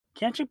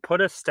Can't you put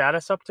a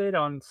status update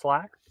on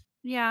Slack?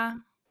 Yeah.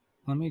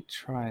 Let me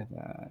try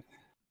that.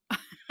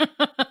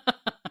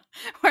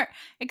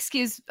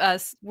 Excuse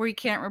us, we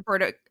can't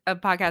report a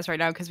podcast right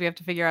now because we have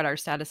to figure out our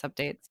status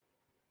updates.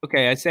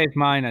 Okay, I saved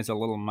mine as a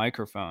little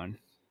microphone.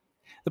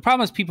 The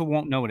problem is people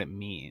won't know what it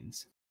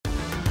means.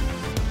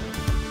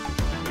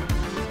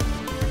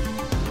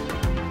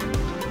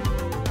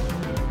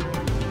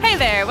 Hey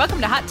there, welcome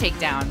to Hot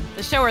Takedown,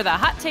 the show where the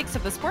hot takes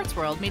of the sports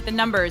world meet the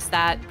numbers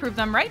that prove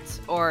them right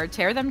or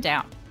tear them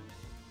down.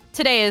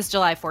 Today is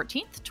July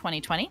 14th,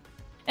 2020,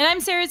 and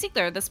I'm Sarah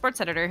Ziegler, the sports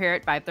editor here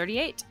at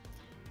 538.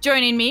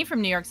 Joining me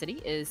from New York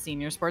City is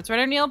senior sports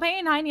writer Neil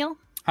Payne. Hi, Neil.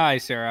 Hi,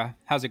 Sarah.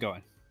 How's it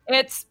going?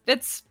 It's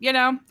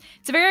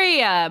a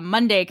very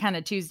Monday kind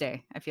of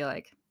Tuesday, I feel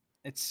like.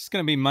 It's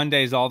going to be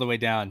Mondays all the way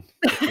down.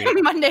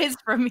 Mondays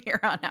from here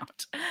on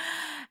out.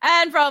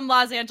 And from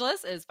Los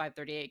Angeles is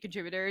 538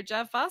 contributor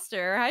Jeff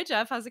Foster. Hi,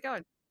 Jeff. How's it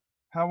going?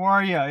 How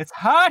are you? It's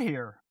hot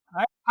here.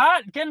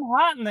 Getting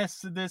hot in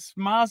this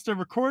Mazda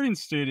recording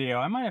studio.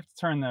 I might have to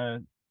turn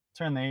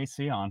the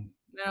AC on.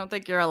 I don't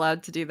think you're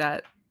allowed to do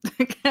that.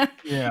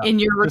 Yeah. In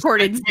your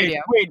recording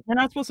studio. Wait, you're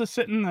not supposed to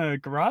sit in the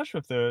garage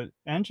with the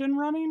engine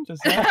running? Does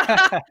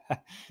that,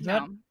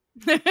 No.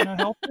 That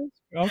help us?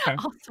 Okay.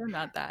 Also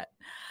not that.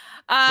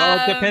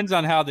 Well, it depends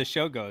on how the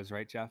show goes,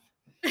 right, Jeff?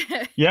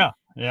 Yeah,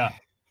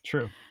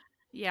 true.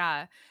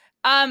 Yeah.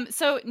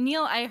 So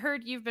Neil, I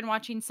heard you've been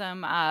watching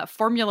some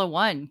Formula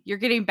One. You're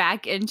getting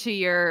back into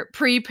your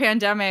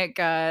pre-pandemic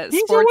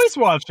He's sports always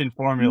watching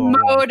Formula One.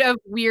 Mode of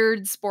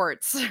weird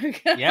sports.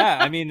 Yeah,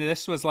 I mean,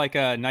 this was like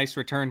a nice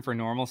return for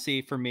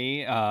normalcy for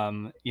me.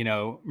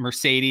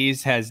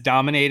 Mercedes has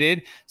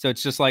dominated, so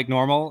it's just like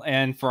normal,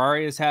 and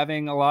Ferrari is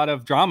having a lot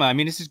of drama. I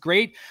mean, this is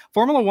great.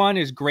 Formula One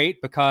is great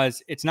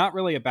because it's not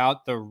really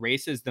about the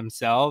races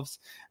themselves.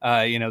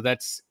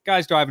 That's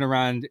guys driving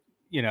around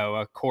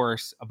a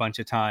course a bunch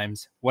of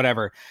times,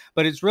 whatever.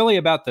 But it's really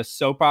about the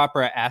soap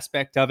opera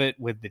aspect of it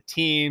with the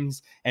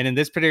teams. And in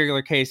this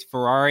particular case,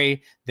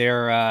 Ferrari,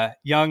 their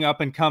young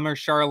up-and-comer,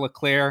 Charles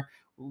Leclerc,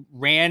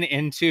 ran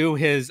into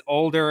his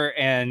older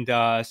and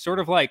sort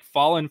of like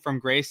fallen from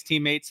grace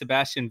teammate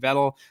Sebastian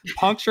Vettel,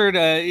 punctured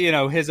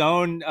his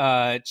own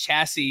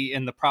chassis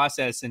in the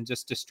process and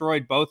just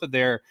destroyed both of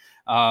their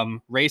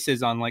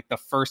races on like the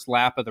first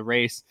lap of the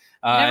race.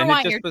 You never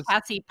want your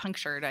chassis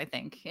punctured, I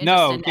think. You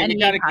got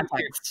to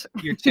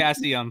keep your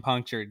chassis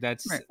unpunctured.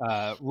 That's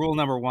right. Rule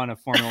number 1 of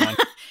Formula One.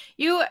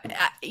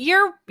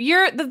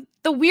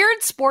 The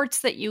weird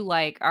sports that you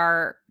like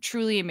are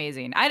truly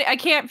amazing. I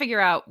can't figure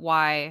out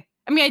why.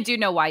 I mean, I do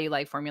know why you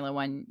like Formula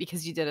One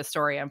because you did a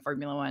story on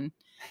Formula One,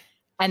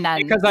 and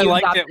then because I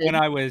liked it when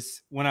I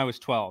was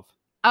 12.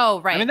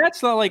 Oh, right. I mean,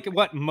 that's like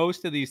what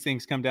most of these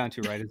things come down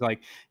to, right? It's like,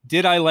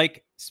 did I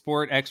like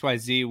sport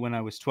XYZ when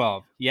I was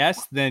 12?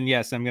 Yes, then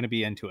yes, I'm going to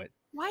be into it.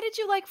 Why did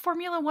you like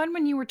Formula One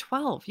when you were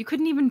 12? You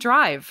couldn't even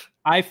drive.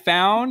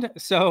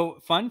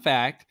 Fun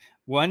fact,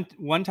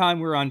 one time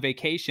we were on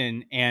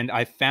vacation and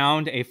I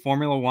found a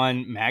Formula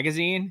One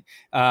magazine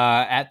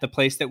at the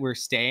place that we're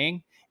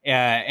staying.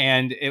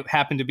 And it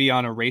happened to be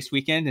on a race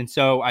weekend. And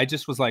so I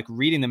just was like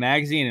reading the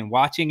magazine and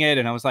watching it.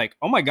 And I was like,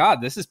 oh my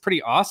God, this is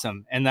pretty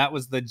awesome. And that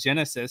was the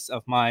genesis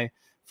of my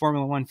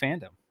Formula One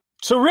fandom.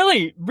 So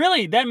really,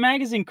 that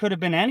magazine could have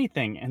been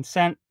anything and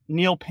sent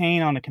Neil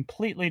Payne on a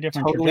completely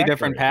different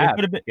different path.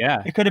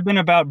 It could have been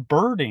about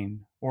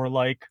birding or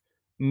like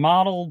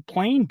model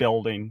plane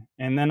building.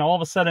 And then all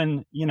of a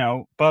sudden,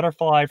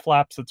 butterfly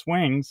flaps its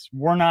wings.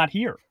 We're not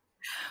here.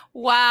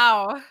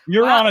 Wow.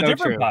 You're on a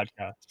different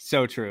podcast.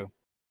 So true.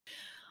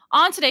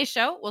 On today's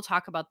show, we'll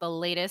talk about the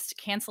latest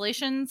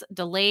cancellations,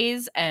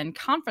 delays, and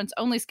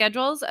conference-only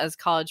schedules as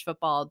college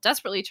football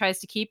desperately tries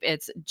to keep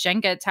its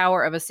Jenga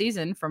tower of a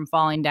season from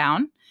falling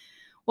down.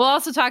 We'll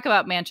also talk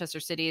about Manchester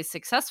City's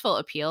successful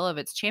appeal of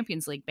its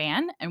Champions League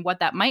ban and what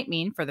that might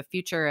mean for the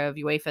future of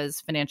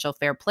UEFA's financial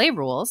fair play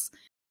rules.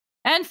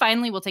 And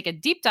finally, we'll take a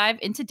deep dive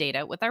into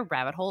data with our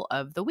rabbit hole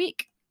of the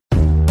week.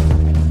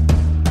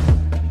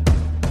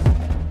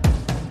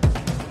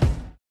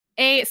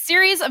 A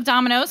series of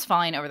dominoes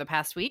falling over the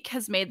past week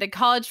has made the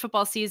college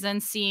football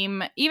season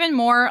seem even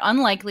more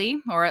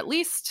unlikely, or at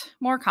least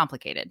more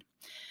complicated.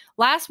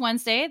 Last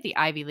Wednesday, the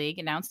Ivy League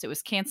announced it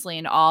was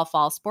canceling all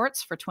fall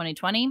sports for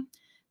 2020.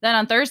 Then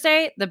on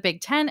Thursday, the Big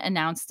Ten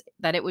announced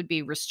that it would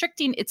be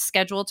restricting its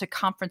schedule to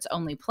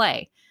conference-only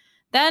play.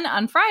 Then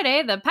on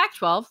Friday, the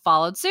Pac-12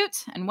 followed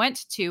suit and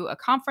went to a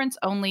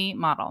conference-only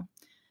model.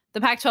 The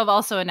Pac-12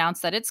 also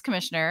announced that its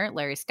commissioner,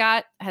 Larry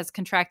Scott, has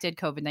contracted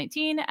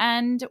COVID-19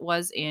 and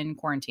was in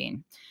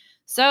quarantine.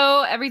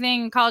 So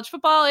everything college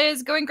football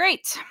is going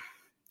great.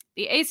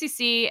 The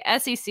ACC,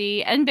 SEC,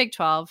 and Big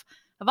 12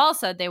 have all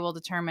said they will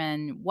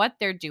determine what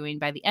they're doing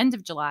by the end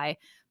of July,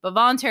 but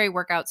voluntary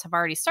workouts have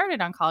already started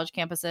on college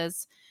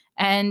campuses.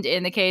 And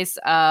in the case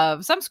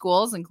of some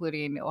schools,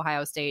 including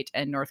Ohio State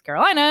and North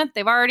Carolina,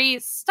 they've already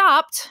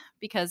stopped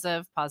because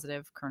of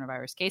positive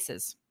coronavirus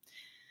cases.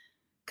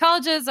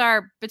 Colleges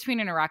are between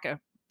a rock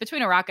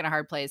between a rock and a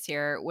hard place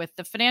here with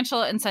the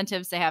financial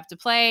incentives they have to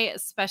play,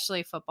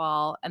 especially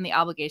football, and the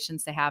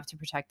obligations they have to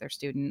protect their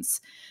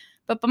students.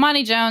 But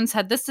Bomani Jones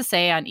had this to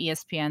say on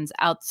ESPN's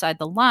Outside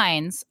the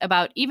Lines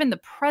about even the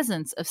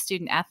presence of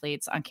student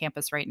athletes on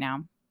campus right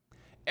now.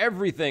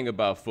 Everything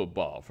about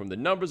football, from the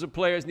numbers of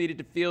players needed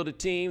to field a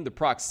team, the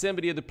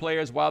proximity of the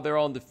players while they're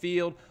on the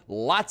field,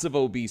 lots of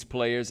obese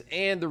players,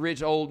 and the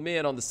rich old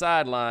men on the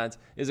sidelines,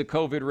 is a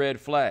COVID red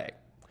flag.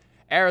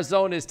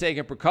 Arizona is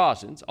taking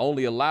precautions,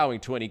 only allowing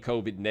 20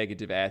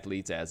 COVID-negative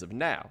athletes as of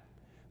now.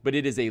 But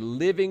it is a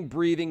living,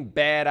 breathing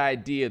bad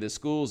idea that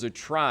schools are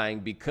trying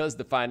because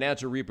the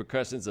financial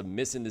repercussions of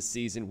missing the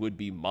season would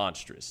be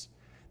monstrous.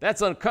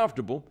 That's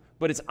uncomfortable,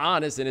 but it's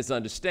honest and it's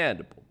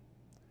understandable.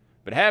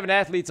 But having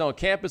athletes on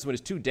campus when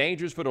it's too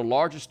dangerous for the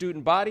larger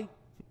student body,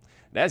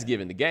 that's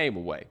giving the game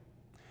away.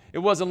 It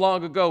wasn't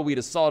long ago we'd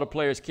assault a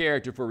player's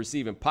character for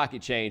receiving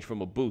pocket change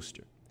from a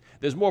booster.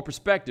 There's more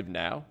perspective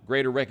now,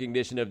 greater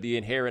recognition of the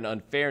inherent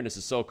unfairness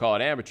of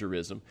so-called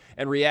amateurism,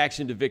 and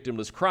reaction to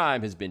victimless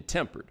crime has been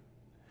tempered.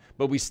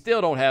 But we still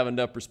don't have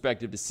enough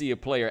perspective to see a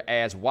player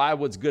ask why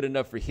what's good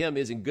enough for him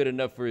isn't good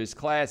enough for his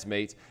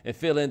classmates and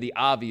fill in the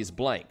obvious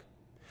blank.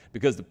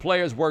 Because the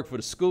players work for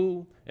the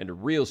school and the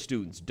real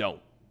students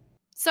don't.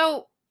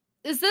 So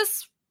is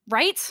this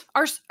right?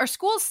 Are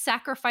schools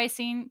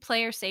sacrificing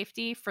player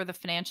safety for the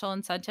financial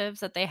incentives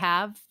that they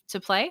have to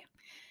play?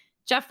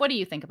 Jeff, what do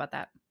you think about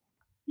that?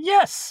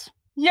 Yes.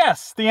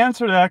 The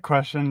answer to that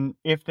question,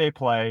 if they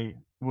play,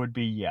 would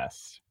be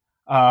yes.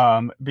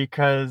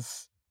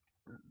 Because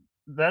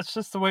that's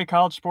just the way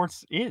college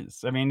sports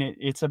is. I mean,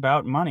 it's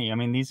about money. I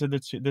mean, this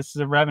is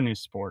a revenue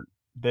sport.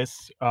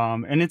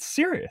 And it's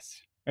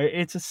serious.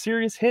 It's a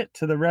serious hit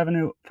to the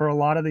revenue for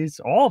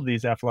all of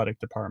these athletic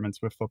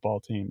departments with football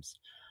teams,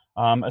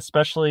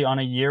 especially on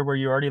a year where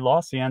you already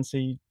lost the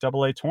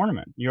NCAA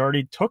tournament. You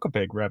already took a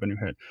big revenue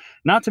hit.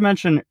 Not to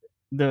mention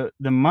the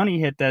money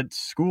hit that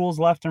schools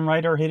left and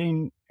right are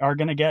going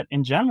to get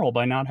in general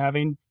by not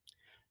having,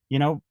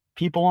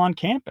 people on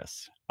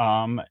campus.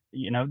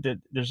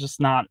 There's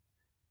not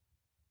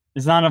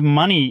enough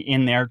money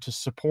in there to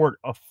support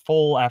a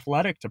full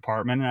athletic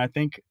department. And I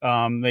think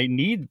they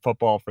need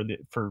football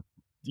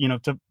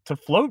to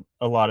float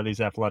a lot of these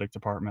athletic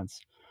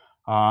departments.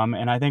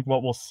 And I think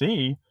what we'll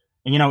see,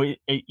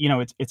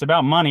 it's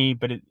about money,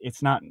 but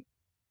it's not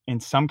in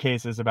some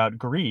cases about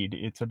greed.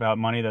 It's about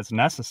money that's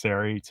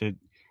necessary to,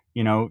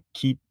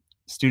 keep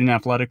student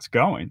athletics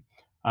going.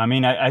 I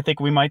mean, I think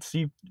we might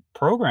see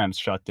programs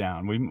shut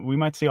down. We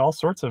might see all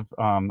sorts of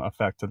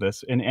effect to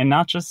this, and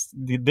not just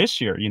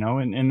this year,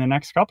 in the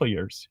next couple of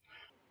years.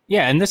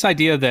 Yeah, and this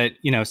idea that,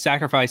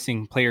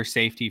 sacrificing player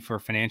safety for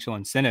financial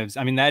incentives,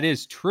 I mean, that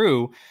is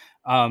true.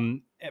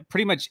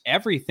 Pretty much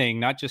everything,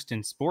 not just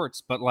in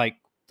sports, but like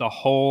the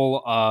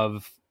whole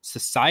of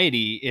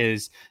society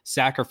is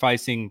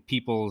sacrificing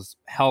people's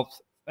health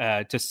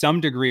to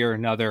some degree or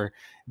another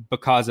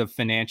because of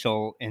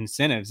financial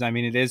incentives. I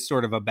mean, it is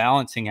sort of a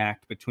balancing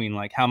act between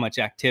like how much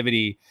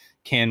activity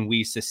can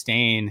we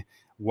sustain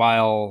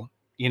while,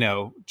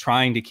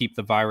 trying to keep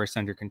the virus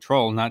under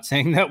control. Not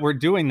saying that we're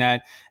doing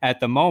that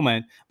at the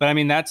moment, but I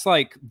mean, that's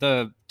like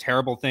the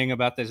terrible thing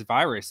about this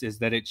virus is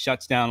that it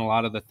shuts down a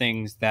lot of the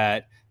things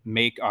that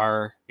make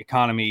our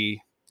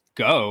economy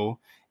go.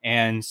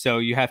 And so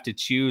you have to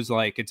choose,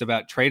 like, it's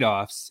about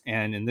trade-offs.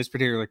 And in this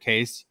particular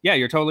case, yeah,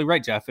 you're totally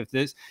right, Jeff. If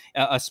this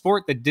a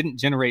sport that didn't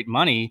generate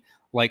money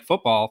like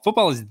football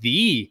is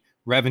the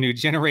revenue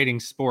generating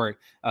sport,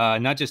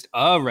 not just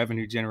a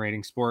revenue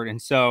generating sport. And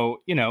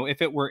so,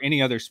 if it were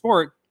any other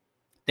sport,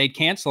 they'd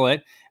cancel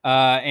it.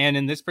 And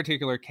in this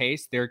particular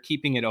case, they're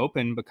keeping it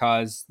open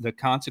because the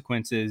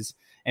consequences,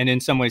 and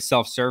in some ways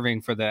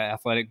self-serving for the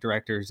athletic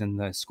directors and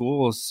the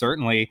schools,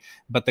 certainly,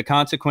 but the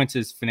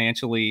consequences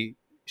financially,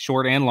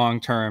 short and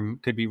long term,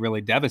 could be really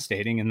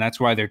devastating. And that's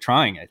why they're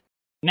trying it.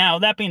 Now,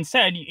 that being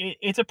said,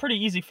 it's a pretty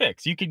easy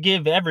fix. You could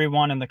give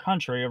everyone in the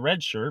country a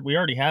red shirt. We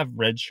already have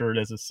red shirt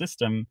as a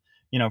system,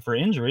 for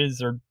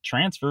injuries or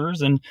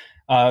transfers. And,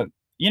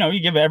 you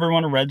give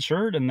everyone a red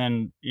shirt. And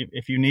then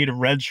if you need a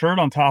red shirt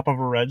on top of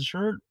a red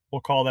shirt,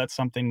 we'll call that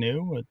something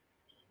new.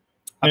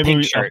 A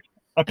pink shirt.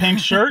 A pink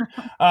shirt.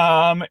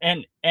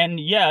 And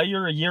yeah,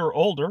 you're a year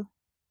older,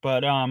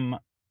 but,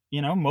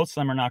 most of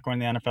them are not going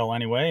to the NFL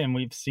anyway. And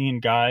we've seen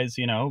guys,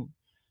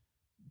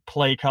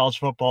 play college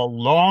football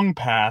long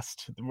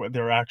past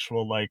their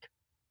actual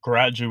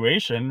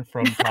graduation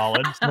from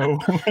college. So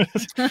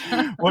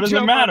what does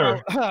it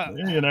matter?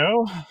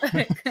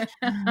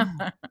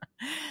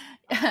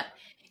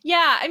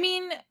 Yeah, I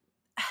mean,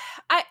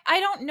 I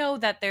don't know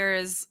that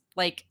there's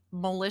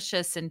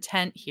malicious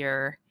intent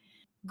here.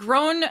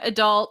 Grown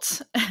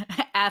adult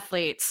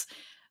athletes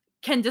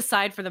can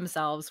decide for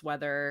themselves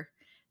whether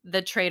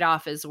the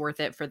trade-off is worth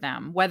it for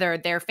them, whether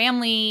their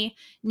family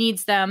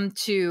needs them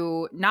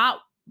to not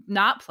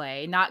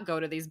play, not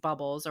go to these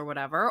bubbles or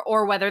whatever,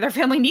 or whether their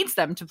family needs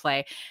them to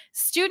play.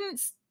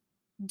 Students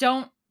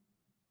don't,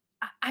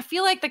 I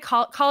feel like the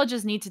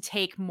colleges need to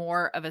take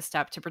more of a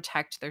step to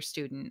protect their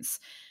students.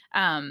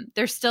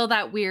 There's still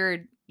that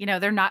weird,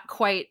 they're not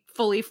quite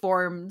fully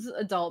formed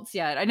adults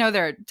yet. I know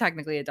they're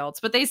technically adults,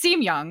 but they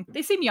seem young.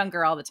 They seem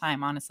younger all the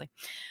time, honestly.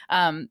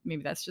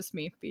 Maybe that's just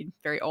me being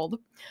very old.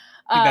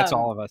 I think that's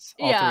all of us,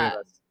 all three of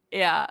us.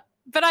 Yeah.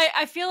 But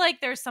I feel like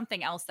there's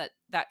something else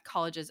that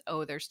colleges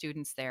owe their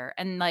students there.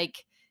 And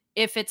like,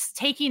 if it's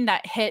taking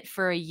that hit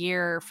for a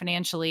year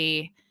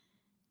financially,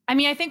 I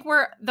mean, I think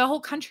the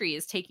whole country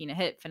is taking a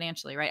hit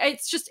financially, right?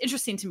 It's just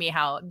interesting to me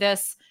how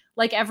this,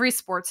 like every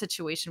sports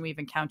situation we've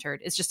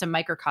encountered, is just a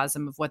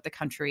microcosm of what the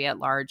country at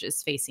large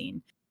is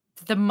facing.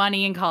 The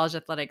money in college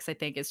athletics, I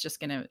think, is just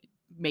going to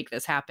make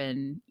this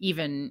happen,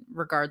 even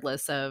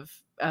regardless of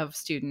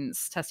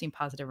students testing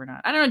positive or not.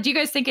 I don't know. Do you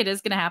guys think it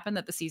is going to happen,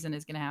 that the season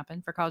is going to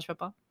happen for college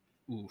football?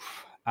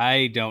 Oof,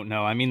 I don't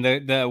know. I mean,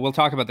 we'll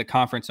talk about the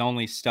conference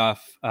only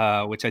stuff,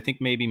 which I think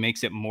maybe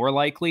makes it more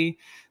likely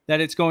that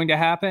it's going to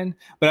happen.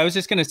 But I was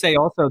just going to say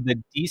also the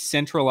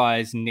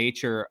decentralized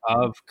nature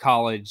of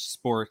college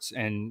sports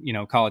and,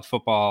 college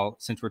football,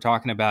 since we're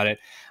talking about it,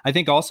 I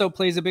think also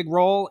plays a big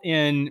role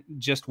in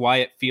just why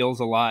it feels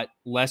a lot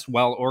less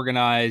well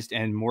organized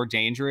and more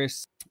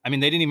dangerous. I mean,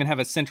 they didn't even have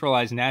a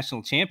centralized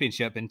national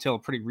championship until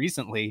pretty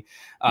recently.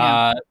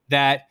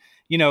 That,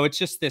 it's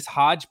just this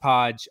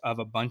hodgepodge of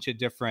a bunch of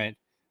different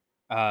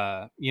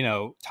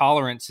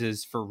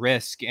tolerances for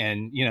risk,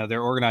 and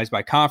they're organized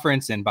by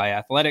conference and by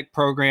athletic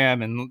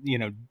program, and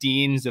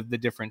deans of the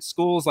different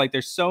schools. Like,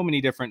 there's so many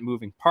different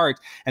moving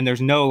parts, and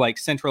there's no like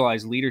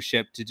centralized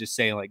leadership to just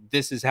say like,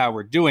 this is how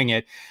we're doing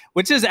it,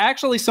 which is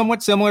actually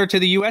somewhat similar to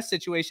the US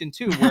situation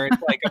too, where it's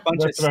like a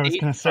bunch of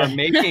states are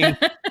making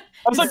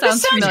I was like,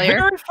 this sounds familiar.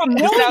 very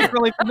familiar. This sounds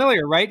really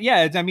familiar, right?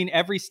 Yeah. I mean,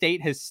 every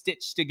state has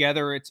stitched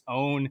together its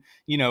own,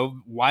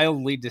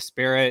 wildly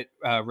disparate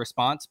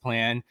response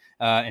plan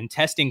and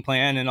testing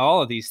plan and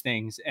all of these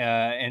things.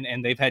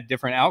 And they've had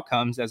different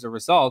outcomes as a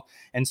result.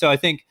 And so I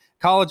think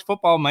college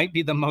football might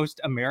be the most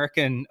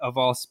American of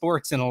all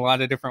sports in a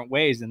lot of different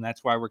ways. And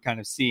that's why we're kind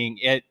of seeing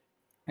it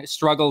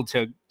struggle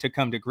to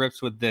come to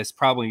grips with this,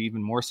 probably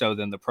even more so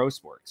than the pro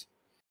sports.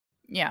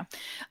 Yeah.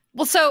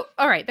 Well, so,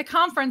 all right, the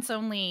conference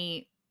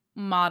only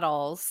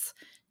models,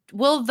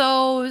 will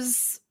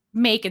those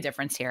make a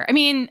difference here? I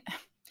mean,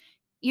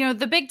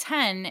 the Big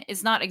Ten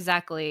is not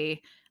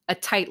exactly a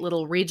tight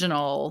little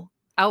regional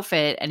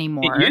outfit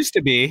anymore. It used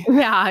to be.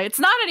 Yeah, it's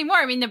not anymore.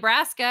 I mean,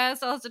 Nebraska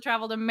still has to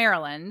travel to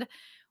Maryland.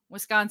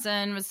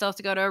 Wisconsin would still have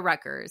to go to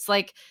Rutgers.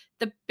 Like,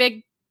 the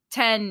Big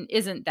Ten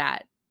isn't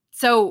that.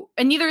 So,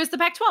 and neither is the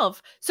Pac-12.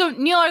 So,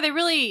 Neil, are they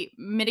really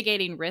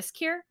mitigating risk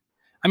here?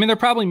 I mean, they're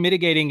probably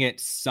mitigating it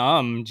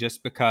some,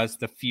 just because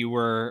the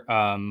fewer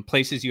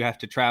places you have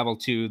to travel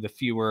to, the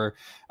fewer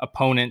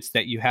opponents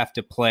that you have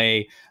to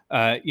play,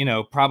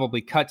 probably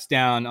cuts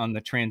down on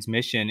the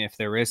transmission if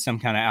there is some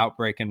kind of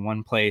outbreak in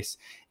one place.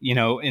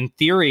 In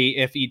theory,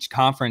 if each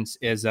conference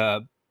is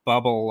a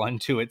bubble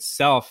unto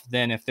itself,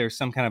 then if there's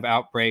some kind of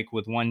outbreak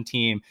with one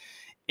team,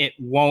 it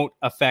won't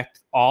affect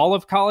all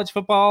of college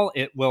football.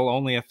 It will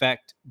only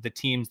affect the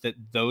teams that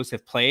those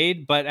have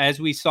played. But as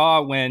we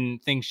saw when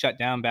things shut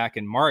down back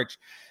in March,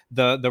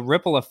 the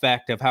ripple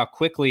effect of how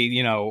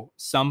quickly,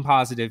 some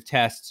positive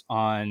tests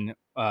on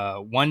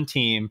one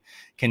team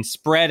can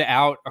spread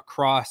out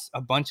across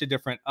a bunch of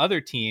different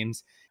other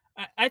teams.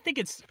 I think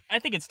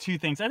it's two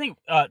things. I think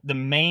the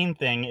main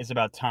thing is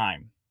about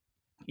time.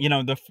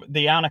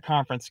 The out of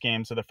conference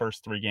games are the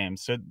first 3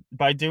 games. So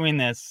by doing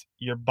this,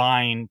 you're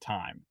buying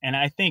time. And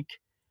I think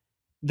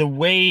the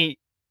way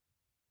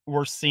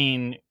we're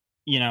seeing,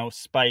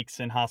 spikes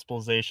in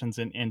hospitalizations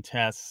and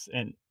tests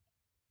and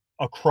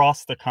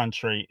across the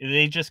country,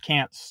 they just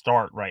can't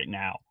start right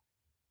now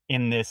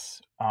in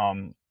this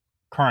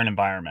current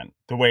environment.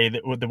 The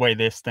way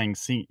this thing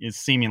is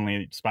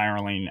seemingly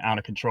spiraling out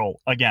of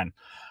control again.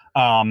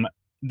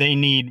 They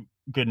need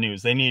good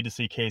news. They need to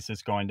see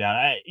cases going down.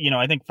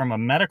 I think from a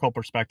medical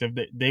perspective,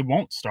 they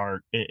won't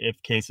start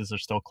if cases are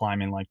still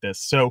climbing like this.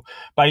 So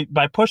by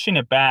pushing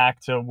it back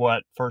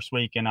to first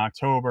week in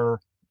October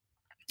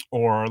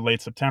or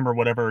late September,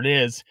 whatever it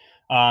is,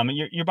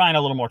 you're buying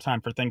a little more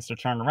time for things to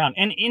turn around.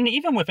 And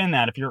even within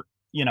that, if you're,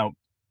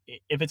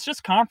 if it's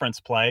just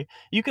conference play,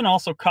 you can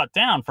also cut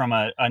down from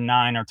a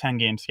 9 or 10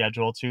 game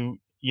schedule to,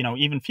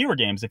 even fewer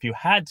games if you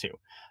had to.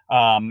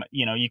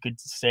 You could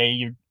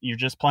say you're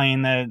just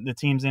playing the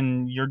teams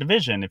in your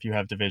division if you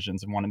have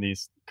divisions in one of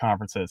these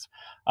conferences.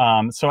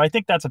 So I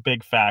think that's a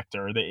big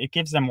factor. It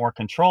gives them more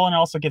control, and it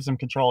also gives them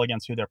control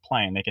against who they're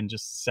playing. They can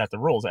just set the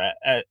rules.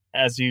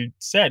 As you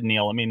said,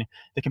 Neil, I mean,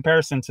 the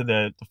comparison to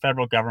the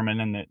federal government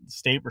and the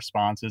state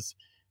response is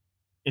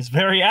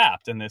very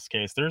apt in this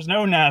case. There's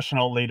no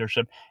national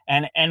leadership,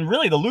 and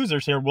really the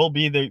losers here will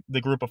be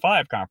the group of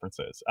 5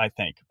 conferences, I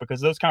think, because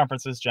those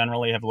conferences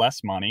generally have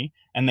less money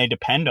and they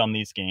depend on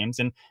these games.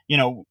 And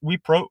we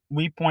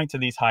point to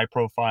these high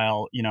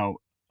profile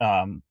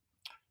out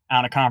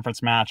of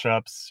conference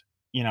matchups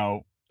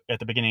at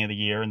the beginning of the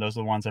year, and those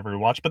are the ones everybody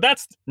watch, but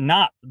that's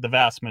not the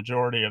vast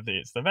majority of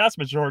these. The vast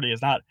majority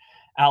is not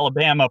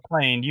Alabama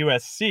playing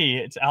USC,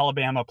 it's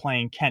Alabama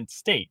playing Kent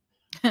State.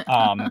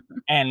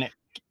 And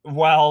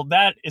while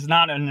that is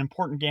not an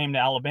important game to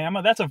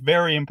Alabama, that's a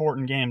very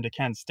important game to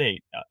Kent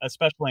State,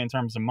 especially in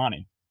terms of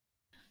money.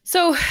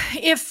 So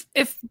if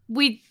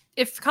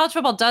college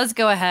football does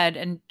go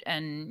ahead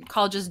and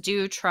colleges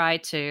do try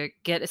to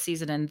get a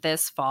season in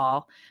this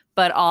fall,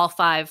 but all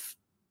 5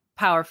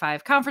 Power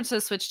 5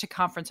 conferences switch to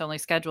conference-only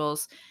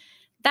schedules,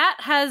 that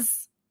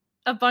has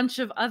a bunch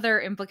of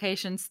other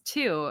implications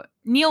too.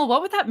 Neil,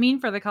 what would that mean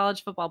for the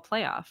college football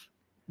playoff?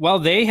 Well,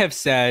 they have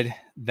said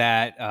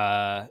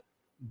that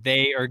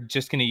they are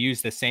just going to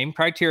use the same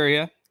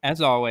criteria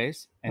as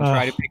always and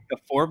try to pick the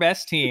 4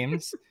 best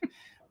teams,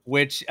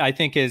 which I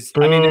think is,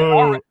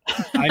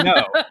 I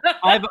know.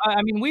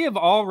 We have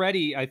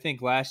already, I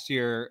think last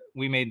year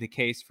we made the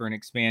case for an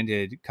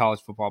expanded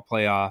college football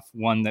playoff,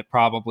 one that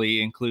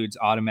probably includes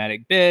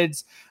automatic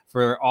bids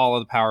for all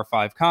of the Power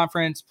 5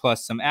 conference,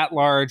 plus some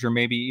at-large, or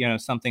maybe,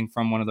 something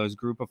from one of those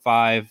group of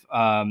 5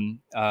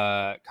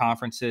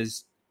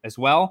 conferences as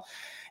well.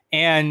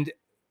 And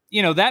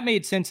that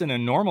made sense in a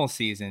normal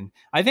season.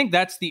 I think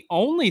that's the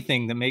only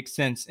thing that makes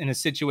sense in a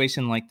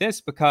situation like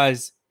this,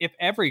 because if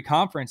every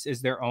conference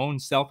is their own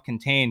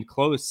self-contained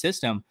closed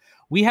system,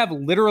 we have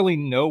literally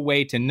no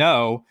way to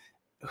know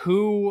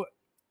who,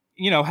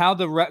 how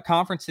the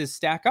conferences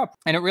stack up.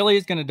 And it really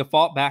is going to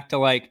default back to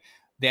like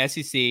the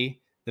SEC,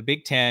 the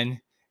Big Ten,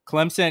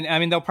 Clemson. I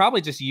mean, they'll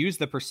probably just use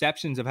the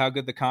perceptions of how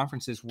good the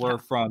conferences were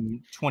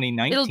from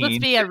 2019. It'll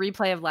just be a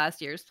replay of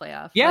last year's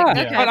playoff. Yeah,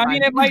 okay, but I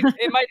mean, it might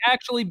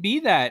actually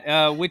be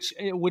that, which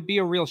it would be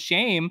a real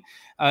shame.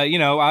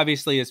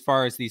 Obviously, as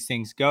far as these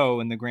things go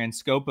in the grand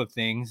scope of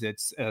things,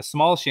 it's a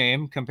small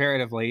shame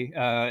comparatively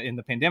in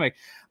the pandemic.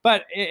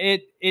 But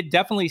it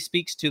definitely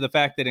speaks to the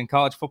fact that in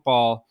college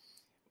football,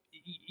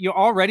 you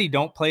already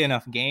don't play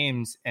enough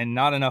games and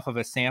not enough of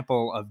a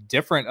sample of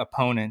different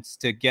opponents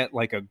to get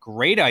like a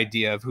great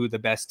idea of who the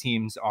best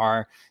teams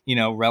are,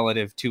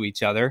 relative to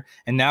each other.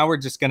 And now we're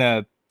just going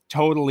to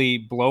totally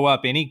blow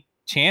up any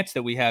chance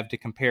that we have to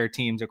compare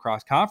teams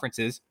across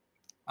conferences.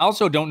 I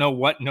also don't know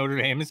what Notre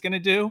Dame is going to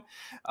do.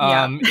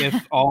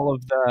 If all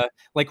of the,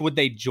 would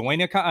they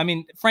join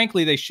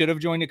frankly, they should have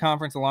joined a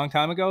conference a long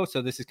time ago.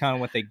 So this is kind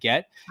of what they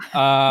get.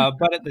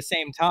 But at the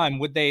same time,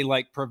 would they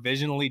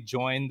provisionally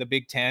join the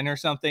Big Ten or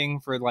something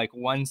for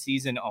one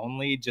season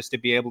only, just to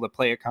be able to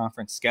play a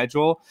conference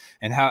schedule,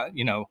 and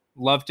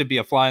love to be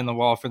a fly on the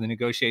wall for the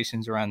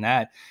negotiations around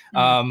that.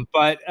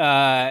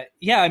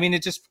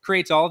 It just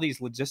creates all these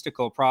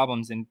logistical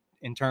problems in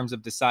terms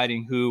of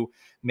deciding who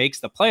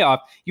makes the playoff.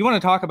 You want to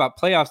talk about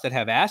playoffs that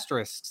have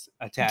asterisks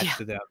attached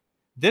to them.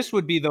 This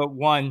would be the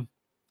one,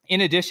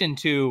 in addition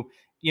to,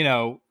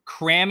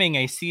 cramming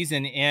a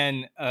season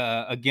in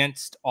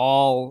against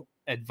all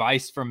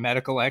advice from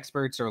medical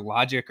experts or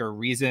logic or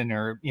reason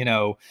or,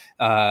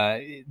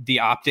 the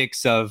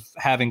optics of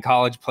having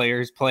college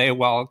players play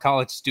while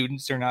college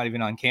students are not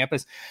even on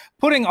campus.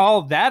 Putting all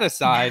of that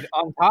aside,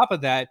 on top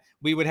of that,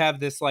 we would have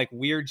this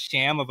weird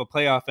sham of a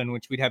playoff in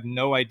which we'd have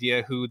no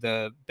idea who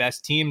the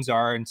best teams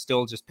are and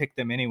still just pick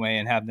them anyway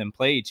and have them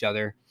play each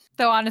other.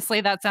 So honestly,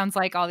 that sounds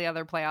like all the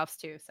other playoffs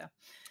too. So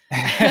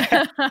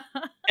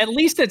at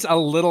least it's a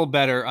little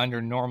better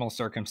under normal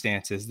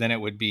circumstances than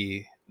it would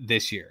be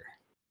this year.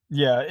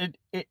 Yeah,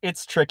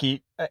 it's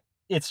tricky.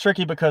 It's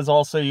tricky because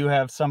also you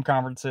have some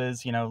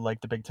conferences, like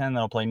the Big Ten,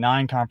 that'll play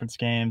 9 conference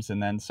games,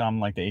 and then some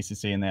like the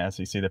ACC and the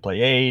SEC that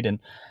play 8. And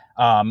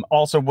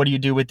also, what do you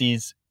do with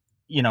these,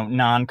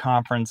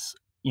 non-conference,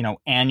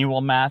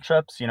 annual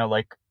matchups?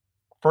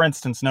 For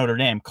instance, Notre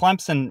Dame.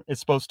 Clemson is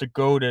supposed to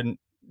go to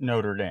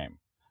Notre Dame,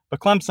 but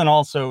Clemson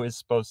also is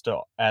supposed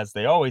to, as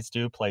they always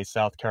do, play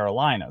South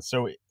Carolina.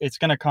 So it's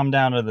going to come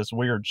down to this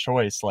weird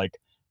choice,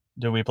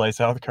 do we play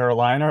South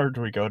Carolina or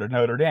do we go to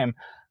Notre Dame?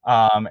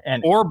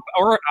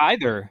 Or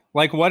either.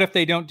 What if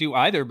they don't do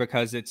either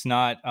because it's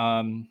not,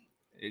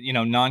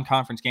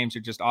 non-conference games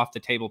are just off the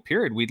table,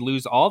 period. We'd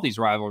lose all these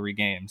rivalry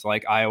games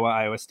like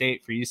Iowa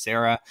State for you,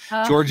 Sarah,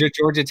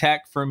 Georgia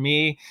Tech for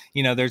me.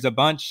 There's a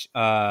bunch,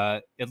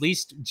 at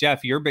least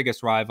Jeff, your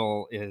biggest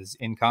rival is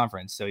in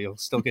conference. So you'll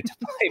still get to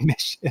play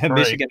Michigan,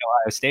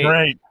 Ohio State.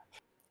 Right.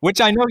 Which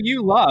I know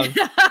you love.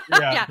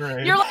 Yeah.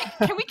 You're like,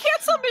 can we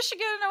cancel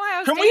Michigan and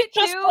Ohio State? Can we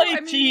just too? play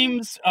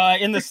teams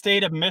in the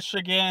state of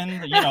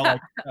Michigan,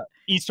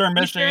 Eastern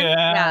Michigan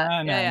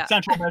and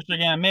Central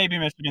Michigan, maybe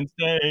Michigan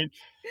State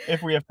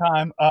if we have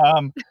time.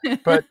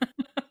 But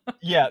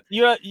yeah,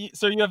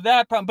 so you have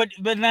that problem. But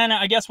then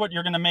I guess what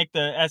you're going to make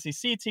the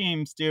SEC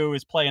teams do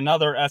is play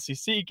another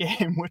SEC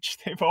game, which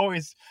they've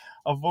always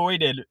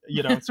avoided,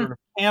 sort of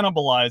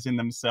cannibalizing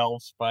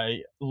themselves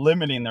by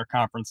limiting their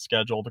conference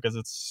schedule because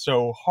it's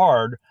so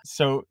hard.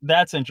 So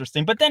that's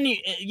interesting. But then,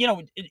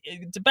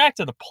 back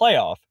to the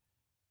playoff,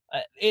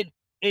 it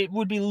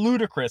would be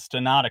ludicrous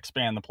to not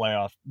expand the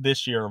playoff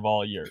this year of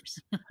all years.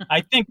 I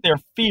think their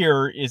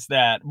fear is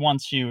that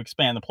once you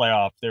expand the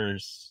playoff,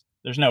 there's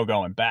no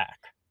going back.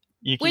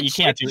 You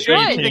can't do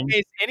anything the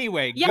case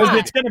anyway. Because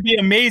it's going to be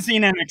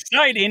amazing and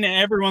exciting and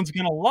everyone's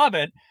going to love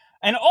it.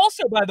 And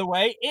also, by the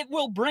way, it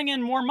will bring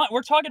in more money.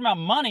 We're talking about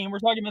money and we're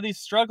talking about these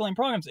struggling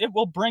programs. It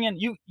will bring in,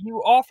 you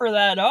offer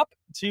that up,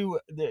 to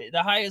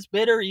the highest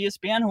bidder,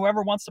 ESPN,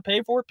 whoever wants to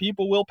pay for it,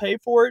 people will pay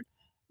for it.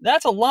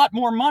 That's a lot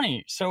more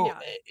money. So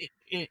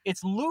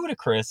it's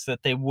ludicrous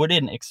that they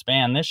wouldn't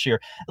expand this year.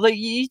 Like,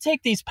 you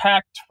take these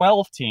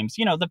Pac-12 teams,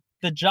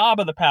 the job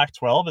of the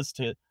Pac-12 is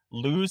to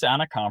lose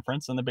on a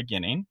conference in the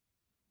beginning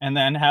and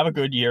then have a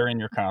good year in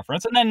your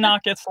conference and then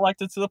not get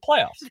selected to the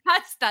playoffs.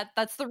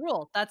 That's the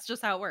rule. That's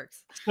just how it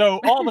works. So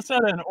all of a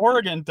sudden,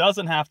 Oregon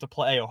doesn't have to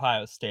play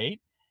Ohio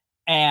State,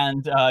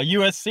 and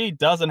USC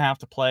doesn't have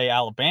to play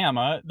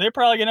Alabama. They're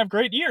probably going to have a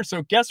great year.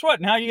 So guess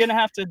what? Now you're going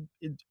to have to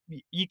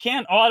 – you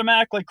can't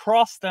automatically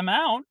cross them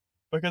out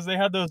because they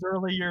had those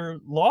early year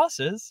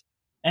losses,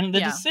 and the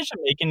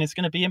decision-making is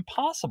going to be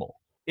impossible.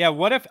 Yeah,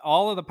 what if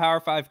all of the Power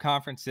 5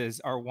 conferences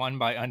are won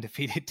by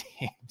undefeated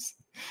teams?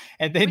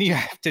 And then you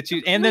have to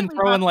choose – and then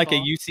throw in like a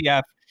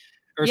UCF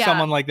or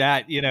someone like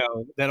that,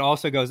 that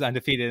also goes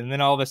undefeated. And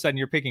then all of a sudden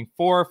you're picking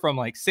 4 from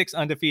like 6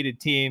 undefeated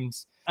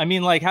teams. I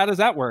mean, like, how does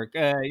that work?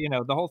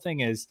 The whole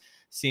thing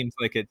seems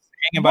like it's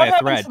hanging by a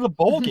thread. What happens to the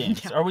bowl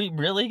games? Are we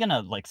really going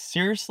to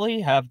seriously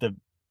have the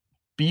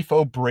Beef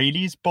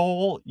O'Brady's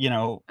Bowl?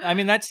 I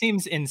mean, that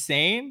seems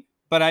insane.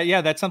 But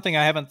that's something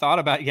I haven't thought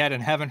about yet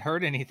and haven't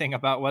heard anything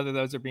about whether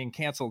those are being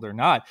canceled or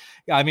not.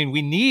 I mean,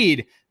 we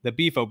need the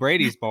Beef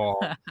O'Brady's Bowl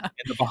and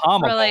the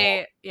Bahama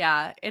Bowl.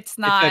 Yeah, it's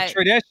not. It's a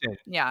tradition.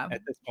 Yeah.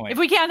 At this point. If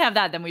we can't have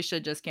that, then we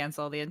should just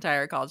cancel the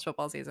entire college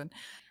football season.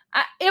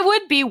 It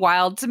would be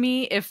wild to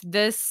me if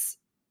this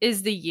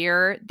is the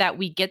year that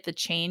we get the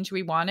change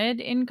we wanted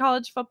in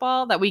college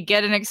football, that we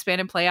get an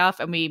expanded playoff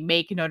and we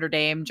make Notre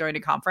Dame join a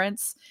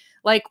conference.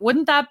 Like,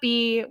 wouldn't that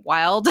be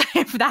wild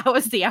if that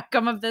was the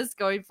outcome of this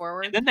going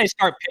forward? And then they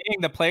start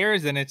paying the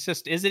players, and it's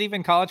just, is it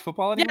even college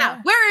football anymore?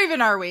 Yeah, where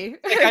even are we?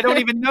 I don't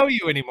even know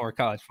you anymore,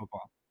 college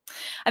football.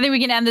 I think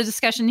we can end the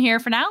discussion here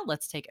for now.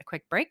 Let's take a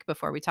quick break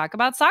before we talk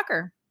about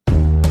soccer.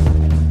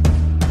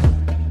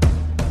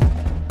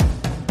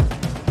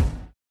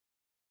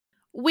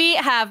 We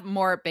have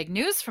more big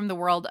news from the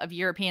world of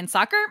European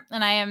soccer,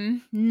 and I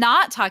am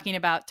not talking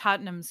about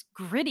Tottenham's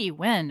gritty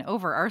win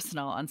over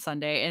Arsenal on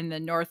Sunday in the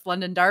North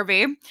London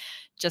derby.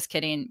 Just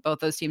kidding. Both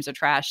those teams are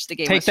trash. The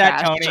game was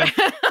trash. Tony.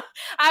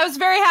 I was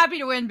very happy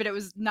to win, but it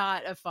was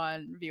not a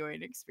fun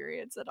viewing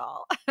experience at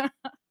all.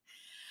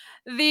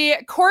 The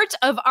Court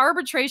of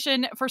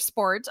Arbitration for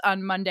Sport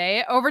on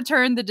Monday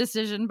overturned the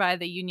decision by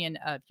the Union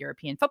of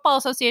European Football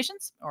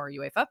Associations, or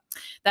UEFA,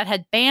 that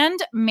had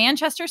banned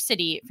Manchester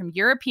City from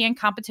European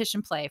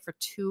competition play for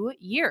 2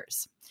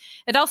 years.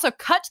 It also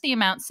cut the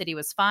amount City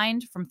was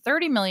fined from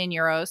 30 million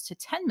euros to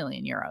 10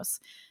 million euros.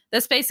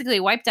 This basically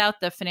wiped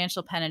out the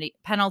financial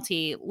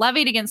penalty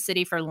levied against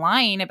City for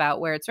lying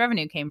about where its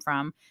revenue came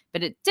from,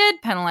 but it did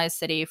penalize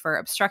City for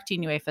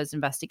obstructing UEFA's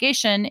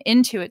investigation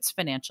into its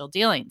financial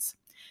dealings.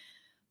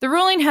 The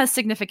ruling has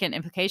significant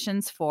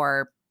implications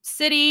for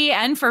City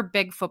and for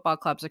big football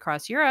clubs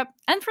across Europe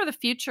and for the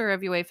future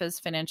of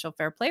UEFA's financial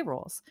fair play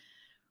rules.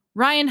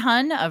 Ryan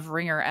Hunn of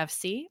Ringer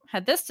FC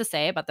had this to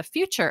say about the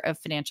future of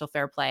financial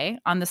fair play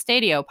on the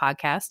Stadio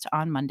podcast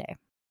on Monday.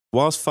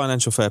 Whilst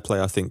financial fair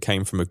play, I think,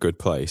 came from a good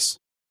place,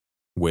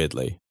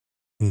 weirdly,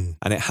 and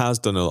it has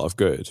done a lot of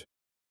good.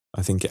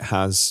 I think it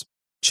has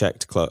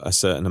checked a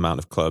certain amount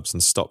of clubs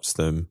and stops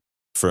them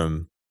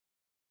from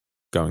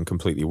going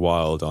completely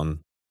wild on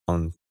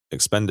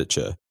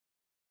expenditure.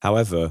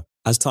 However,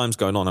 as time's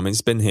going on, I mean,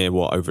 it's been here,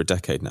 over a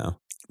decade now?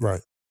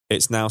 Right.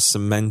 It's now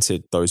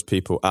cemented those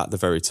people at the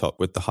very top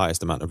with the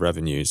highest amount of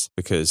revenues,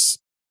 because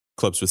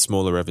clubs with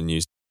smaller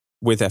revenues,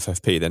 with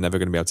FFP, they're never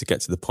going to be able to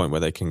get to the point where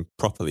they can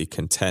properly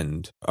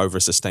contend over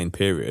a sustained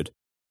period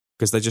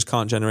because they just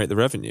can't generate the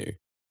revenue.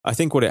 I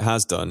think what it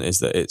has done is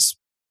that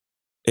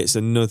it's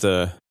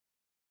another,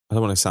 I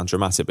don't want to sound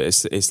dramatic, but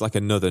it's like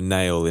another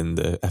nail in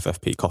the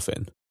FFP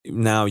coffin.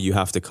 Now you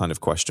have to kind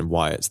of question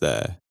why it's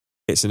there.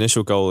 Its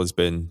initial goal has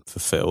been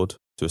fulfilled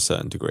to a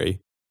certain degree.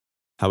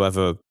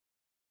 However,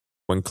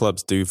 when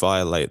clubs do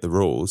violate the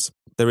rules,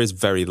 there is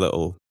very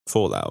little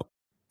fallout.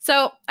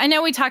 So I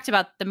know we talked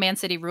about the Man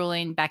City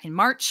ruling back in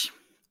March,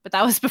 but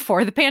that was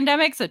before the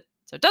pandemic, so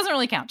it doesn't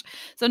really count.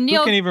 So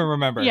Neil, who can even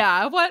remember?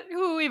 Yeah,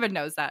 who even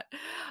knows that?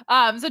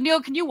 So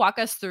Neil, can you walk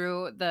us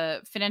through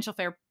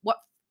what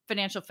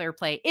financial fair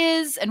play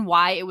is and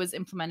why it was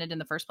implemented in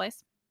the first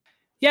place?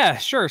 Yeah,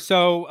 sure.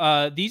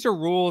 So these are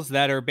rules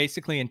that are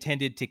basically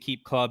intended to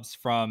keep clubs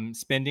from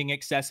spending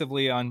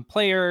excessively on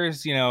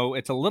players.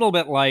 It's a little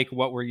bit like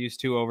what we're used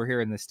to over here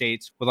in the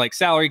States with like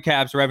salary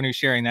caps, revenue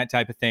sharing, that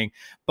type of thing.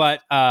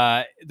 But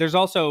there's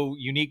also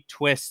unique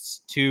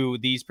twists to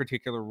these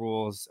particular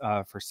rules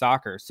for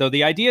soccer. So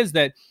the idea is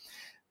that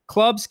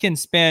clubs can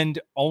spend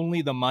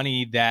only the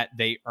money that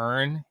they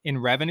earn in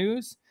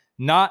revenues,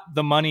 not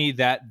the money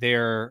that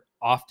they're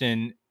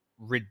often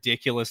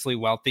ridiculously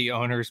wealthy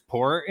owners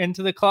pour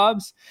into the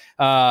clubs.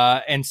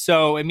 And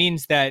so it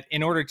means that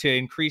in order to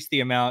increase the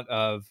amount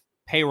of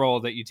payroll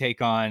that you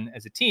take on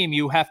as a team,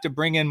 you have to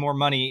bring in more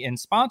money in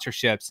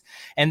sponsorships.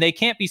 And they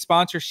can't be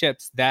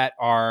sponsorships that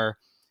are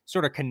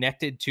sort of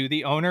connected to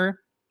the owner.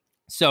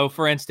 So,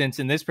 for instance,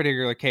 in this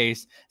particular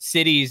case,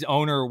 City's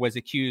owner was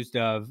accused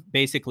of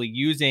basically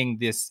using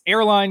this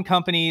airline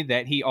company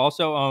that he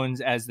also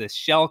owns as this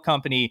shell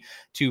company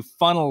to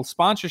funnel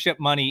sponsorship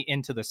money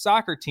into the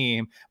soccer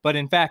team. But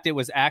in fact, it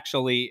was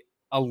actually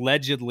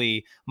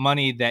allegedly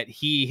money that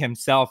he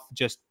himself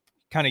just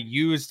kind of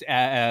used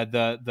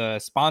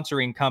the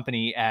sponsoring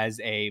company as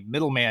a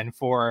middleman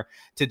for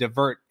to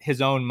divert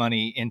his own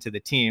money into the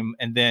team,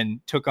 and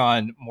then took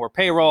on more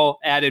payroll,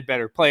 added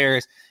better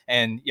players,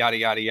 and yada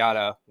yada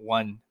yada,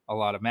 won a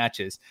lot of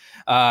matches.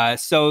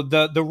 So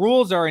the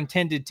rules are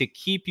intended to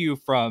keep you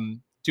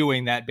from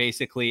doing that,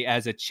 basically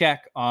as a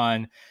check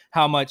on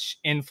how much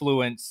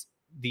influence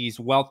these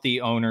wealthy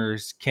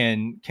owners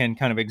can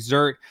kind of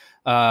exert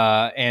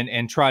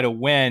and try to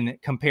win,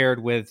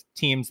 compared with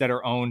teams that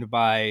are owned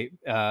by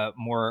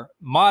more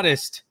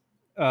modest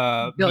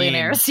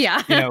billionaires.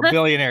 means,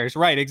 billionaires.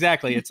 Right.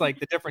 Exactly. It's like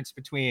the difference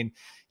between,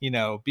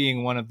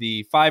 being one of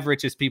the 5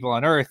 richest people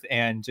on earth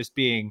and just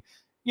being,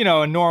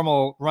 a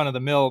normal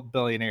run-of-the-mill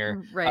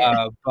billionaire.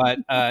 Right. But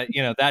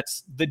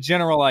that's the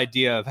general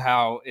idea of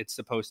how it's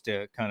supposed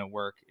to kind of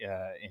work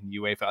in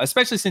UEFA,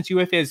 especially since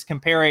UEFA is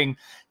comparing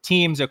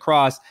teams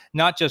across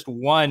not just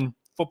one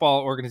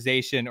football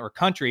organization or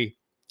country,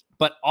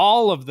 but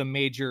all of the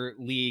major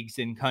leagues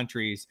and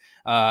countries,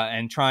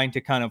 and trying to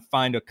kind of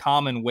find a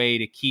common way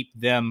to keep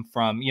them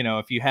from,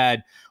 if you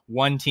had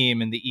one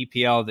team in the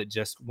EPL that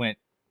just went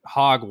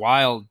hog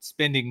wild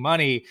spending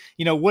money,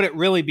 would it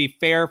really be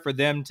fair for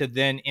them to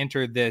then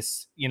enter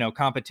this,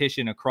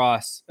 competition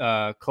across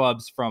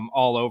clubs from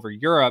all over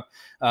Europe,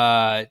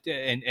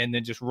 and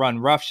then just run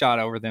roughshod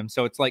over them?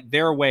 So it's like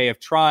their way of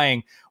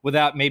trying,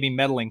 without maybe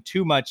meddling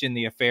too much in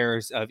the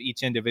affairs of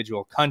each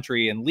individual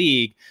country and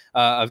league,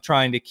 of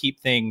trying to keep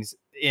things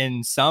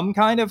in some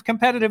kind of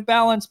competitive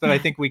balance. But I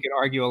think we could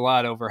argue a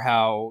lot over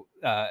how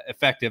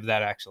effective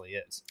that actually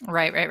is.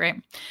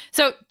 Right.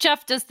 So,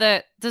 Jeff, does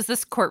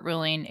this court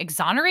ruling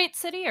exonerate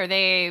City? Are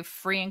they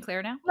free and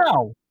clear now?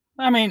 No.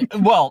 I mean,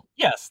 well,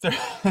 yes,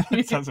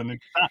 it doesn't.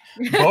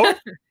 Both,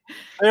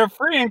 they're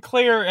free and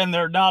clear, and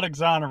they're not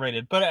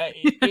exonerated. But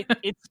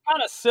it's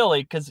kind of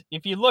silly, because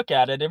if you look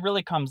at it, it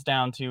really comes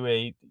down to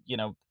a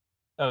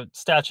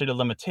statute of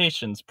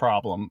limitations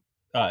problem.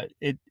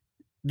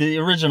 The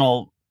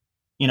original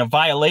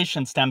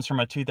violation stems from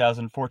a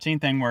 2014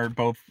 thing where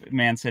both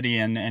Man City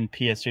and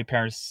PSG,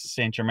 Paris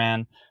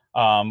Saint-Germain,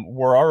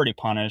 were already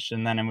punished,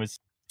 and then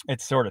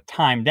it's sort of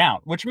timed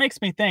out, which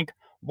makes me think,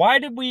 why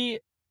did we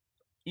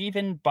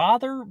even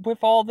bother with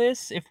all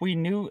this if we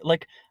knew?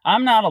 Like,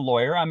 I'm not a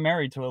lawyer, I'm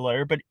married to a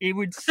lawyer, but it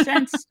would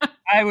sense,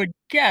 I would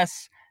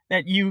guess,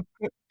 that you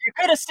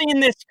could have seen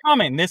this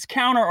coming, this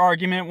counter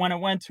argument when it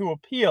went to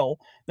appeal,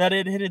 that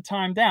it had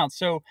timed out.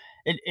 So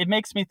it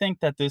makes me think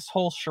that this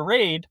whole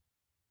charade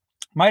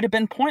might have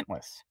been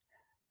pointless.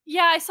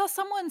 Yeah, I saw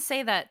someone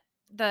say that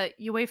the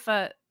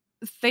UEFA,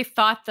 they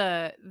thought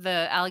the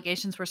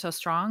allegations were so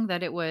strong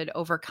that it would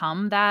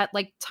overcome that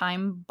like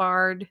time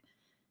barred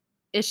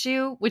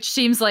issue, which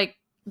seems like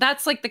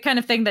that's like the kind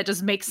of thing that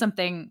just makes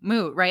something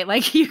moot, right?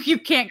 Like you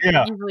can't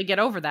usually get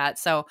over that.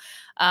 So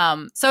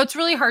so it's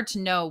really hard to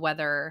know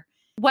whether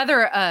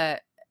a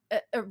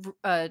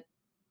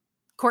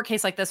court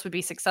case like this would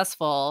be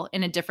successful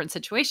in a different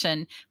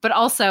situation. But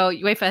also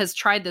UEFA has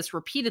tried this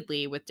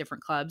repeatedly with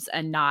different clubs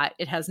and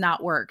it has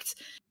not worked.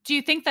 Do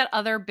you think that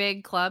other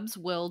big clubs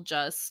will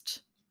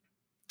just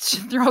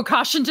throw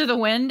caution to the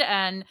wind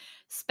and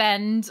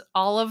spend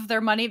all of their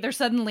money? They're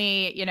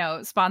suddenly,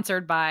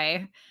 sponsored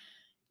by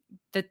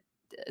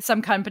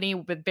some company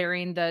with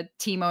bearing the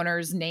team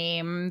owner's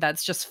name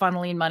that's just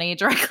funneling money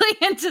directly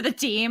into the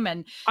team.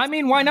 And I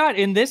mean, why not?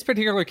 In this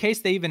particular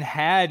case, they even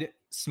had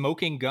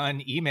smoking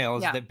gun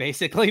emails that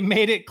basically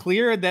made it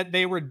clear that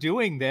they were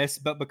doing this,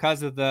 but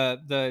because of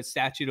the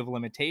statute of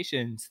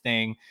limitations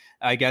thing,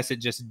 I guess it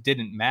just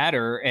didn't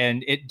matter.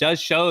 And it does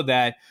show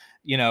that,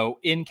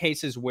 in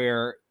cases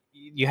where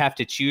you have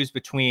to choose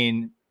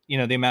between,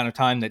 the amount of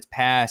time that's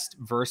passed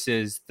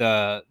versus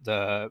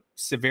the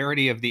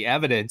severity of the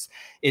evidence,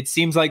 it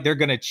seems like they're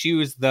going to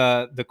choose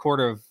the court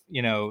of,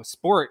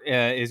 sport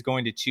is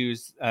going to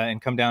choose and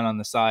come down on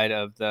the side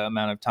of the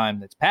amount of time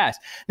that's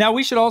passed. Now,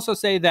 we should also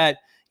say that,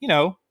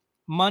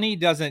 money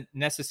doesn't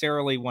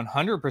necessarily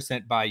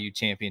 100% buy you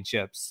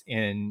championships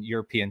in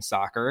European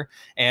soccer.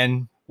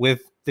 And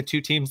with the two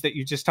teams that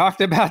you just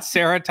talked about,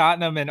 Sarah,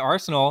 Tottenham and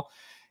Arsenal,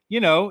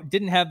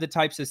 didn't have the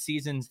types of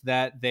seasons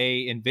that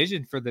they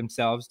envisioned for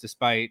themselves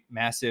despite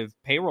massive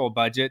payroll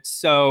budgets.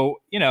 So,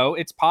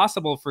 it's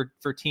possible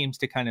for teams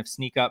to kind of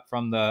sneak up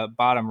from the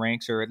bottom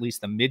ranks, or at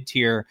least the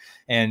mid-tier,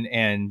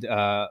 and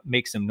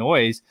make some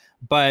noise.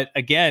 But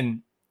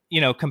again,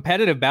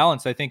 competitive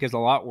balance, I think, is a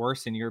lot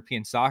worse in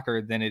European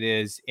soccer than it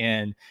is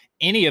in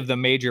any of the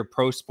major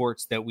pro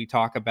sports that we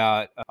talk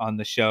about on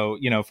the show,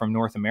 from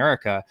North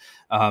America.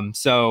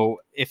 So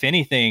if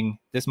anything,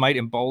 this might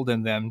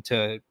embolden them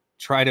to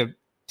try to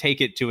take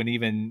it to an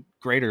even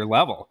greater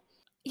level.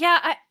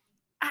 Yeah,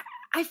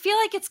 I feel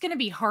like it's going to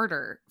be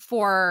harder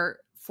for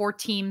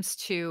teams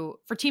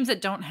that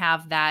don't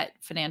have that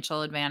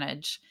financial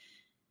advantage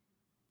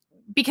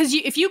because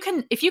if you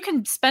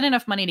can spend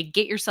enough money to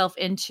get yourself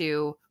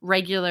into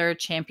regular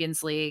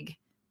Champions League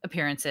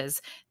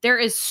appearances, there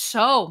is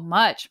so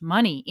much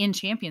money in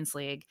Champions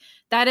League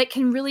that it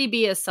can really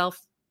be a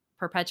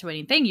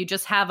self-perpetuating thing. You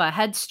just have a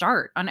head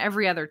start on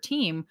every other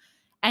team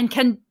and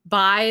can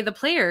buy the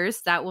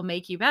players that will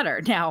make you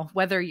better. Now,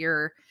 whether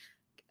you're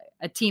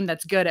a team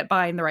that's good at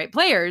buying the right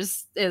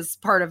players is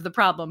part of the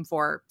problem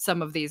for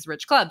some of these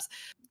rich clubs.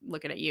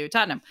 Looking at you,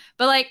 Tottenham.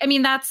 But like, I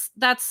mean, that's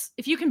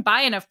if you can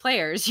buy enough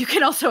players, you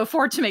can also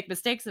afford to make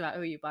mistakes about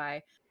who you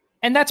buy.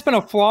 And that's been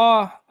a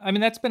flaw. I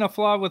mean, that's been a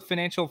flaw with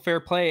financial fair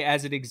play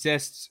as it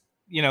exists,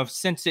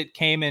 since it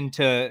came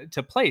into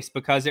place,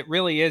 because it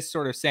really is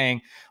sort of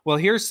saying, well,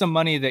 here's some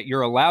money that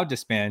you're allowed to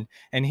spend,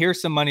 and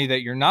here's some money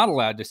that you're not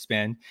allowed to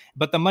spend.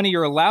 But the money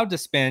you're allowed to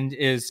spend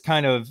is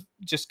kind of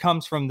just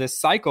comes from this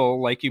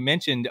cycle, like you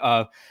mentioned,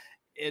 of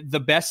the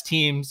best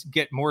teams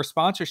get more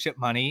sponsorship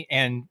money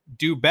and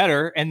do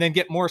better, and then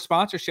get more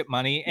sponsorship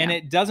money. And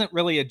it doesn't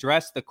really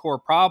address the core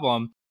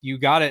problem. You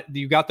got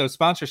those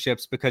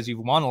sponsorships because you've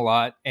won a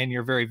lot and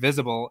you're very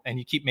visible, and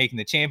you keep making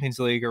the Champions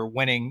League or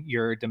winning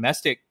your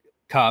domestic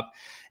cup,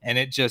 and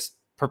it just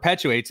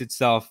perpetuates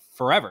itself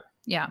forever.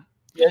 Yeah.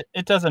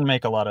 It doesn't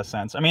make a lot of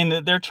sense. I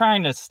mean, they're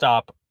trying to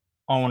stop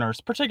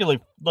owners, particularly,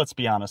 let's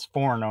be honest,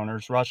 foreign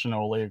owners, Russian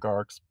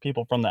oligarchs,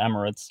 people from the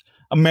Emirates,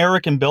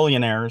 American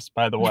billionaires,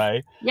 by the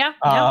way,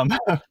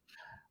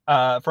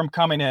 from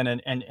coming in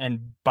and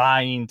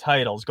buying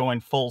titles, going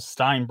full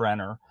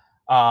Steinbrenner.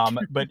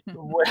 But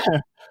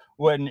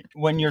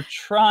when you're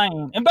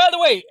trying, and by the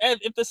way,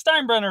 if the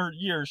Steinbrenner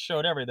years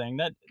showed everything,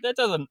 that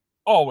doesn't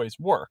always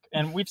work,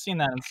 and we've seen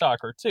that in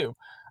soccer too.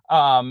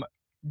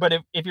 But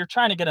if you're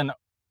trying to get an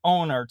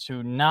owner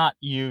to not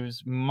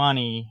use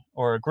money,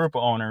 or a group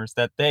of owners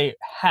that they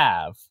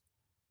have,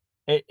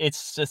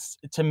 it's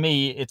just, to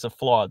me, it's a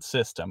flawed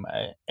system.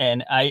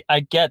 And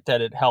I get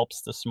that it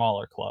helps the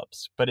smaller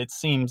clubs, but it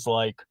seems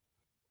like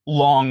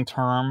long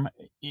term,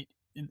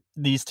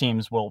 these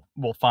teams will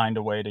find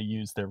a way to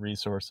use their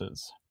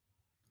resources.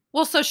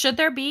 Well, so should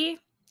there be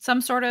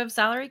some sort of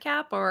salary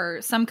cap or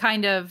some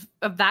kind of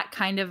that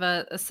kind of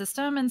a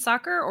system in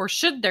soccer, or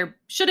should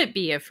it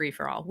be a free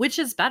for all? Which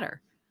is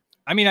better?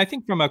 I mean, I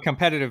think from a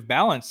competitive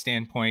balance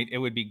standpoint, it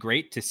would be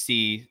great to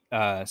see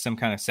some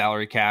kind of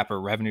salary cap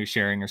or revenue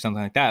sharing or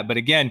something like that. But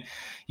again,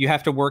 you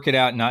have to work it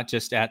out not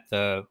just at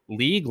the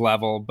league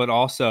level, but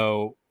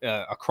also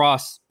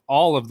across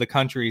all of the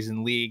countries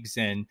and leagues.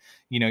 And,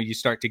 you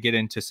start to get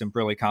into some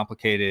really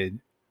complicated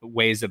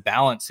ways of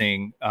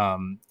balancing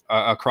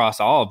across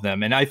all of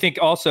them. And I think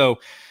also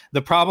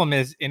the problem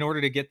is, in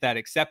order to get that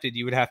accepted,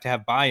 you would have to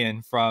have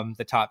buy-in from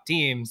the top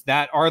teams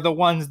that are the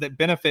ones that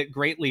benefit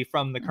greatly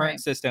from the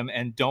current system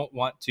and don't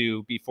want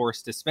to be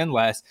forced to spend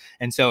less.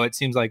 And so it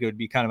seems like it would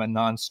be kind of a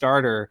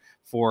non-starter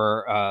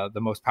for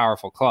the most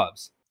powerful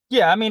clubs.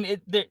 Yeah, I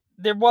mean,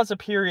 there was a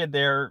period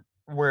there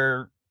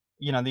where,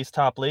 these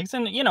top leagues,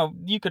 and,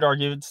 you could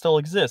argue it still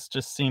exists,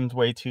 just seemed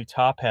way too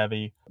top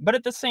heavy. But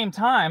at the same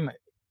time,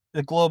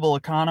 the global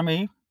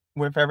economy,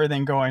 with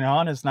everything going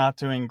on, is not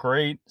doing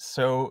great.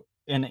 So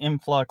an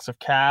influx of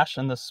cash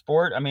in the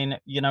sport, I mean,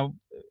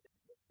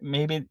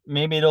 maybe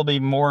it'll be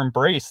more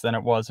embraced than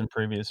it was in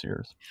previous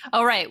years.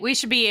 Oh, right. We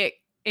should be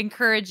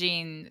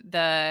encouraging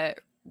the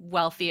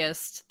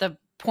wealthiest, the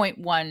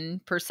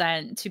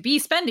 0.1%, to be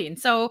spending.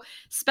 So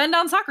spend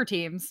on soccer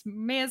teams,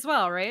 may as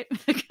well, right?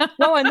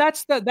 Well, and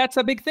that's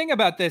a big thing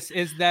about this,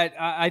 is that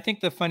I think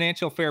the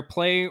financial fair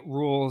play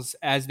rules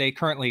as they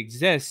currently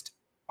exist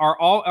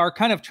are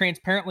kind of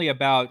transparently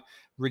about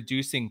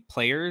reducing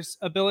players'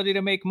 ability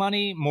to make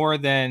money more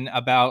than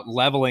about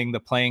leveling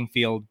the playing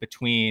field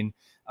between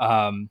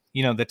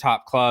the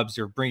top clubs,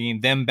 or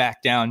bringing them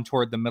back down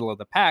toward the middle of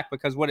the pack.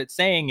 Because what it's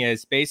saying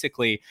is,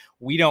 basically,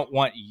 we don't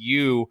want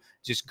you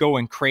just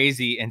going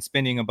crazy and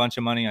spending a bunch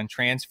of money on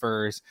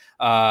transfers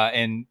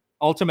and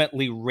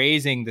ultimately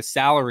raising the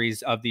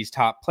salaries of these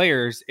top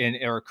players,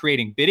 or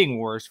creating bidding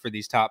wars for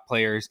these top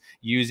players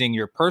using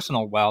your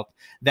personal wealth,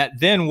 that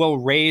then will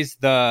raise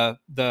the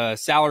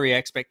salary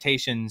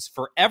expectations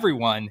for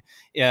everyone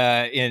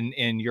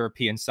in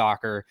European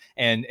soccer.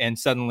 And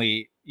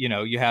suddenly,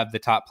 you have the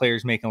top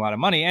players making a lot of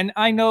money. And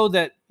I know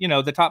that,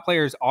 the top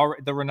players are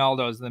the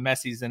Ronaldos, the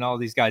Messis, and all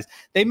these guys.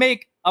 They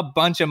make a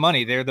bunch of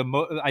money. They're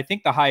I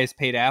think the highest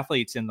paid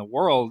athletes in the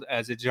world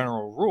as a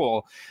general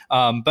rule.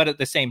 But at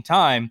the same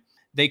time,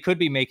 they could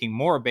be making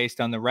more based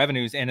on the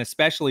revenues, and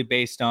especially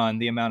based on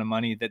the amount of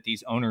money that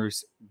these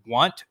owners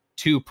want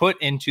to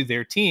put into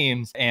their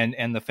teams.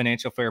 And the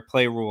financial fair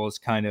play rules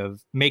kind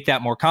of make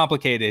that more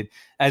complicated.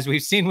 As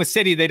we've seen with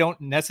City, they don't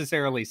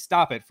necessarily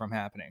stop it from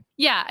happening.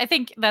 Yeah, I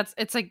think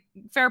it's a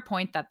fair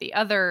point that the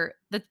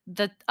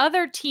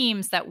other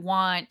teams that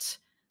want,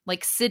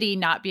 like City,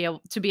 not be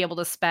able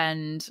to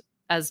spend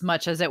as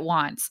much as it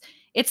wants,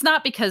 it's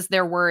not because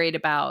they're worried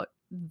about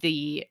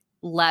the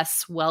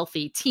less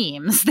wealthy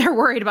teams. They're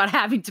worried about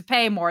having to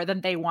pay more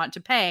than they want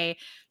to pay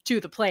to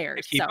the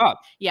players. To keep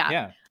up.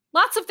 Yeah.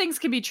 lots of things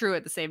can be true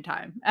at the same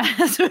time,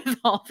 as with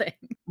all things.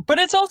 But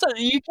it's also,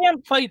 you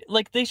can't fight,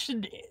 like, they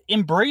should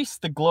embrace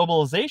the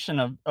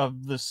globalization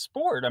of the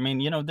sport. I mean,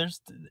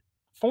 there's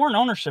foreign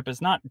ownership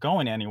is not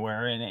going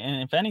anywhere,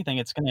 and if anything,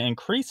 it's going to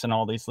increase in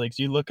all these leagues.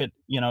 You look at,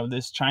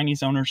 this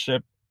Chinese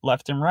ownership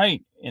left and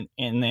right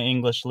in the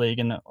English league,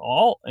 and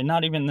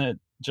not even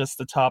just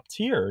the top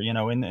tier,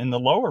 in the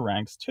lower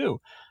ranks too.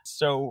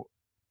 So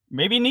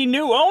maybe you need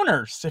new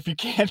owners if you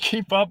can't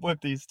keep up with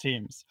these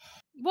teams.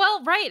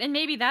 Well, right. And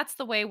maybe that's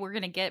the way we're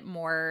going to get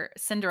more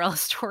Cinderella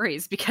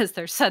stories, because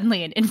there's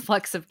suddenly an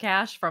influx of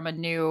cash from a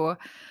new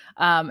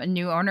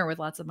owner with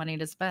lots of money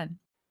to spend.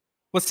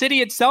 Well,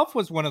 City itself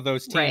was one of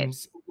those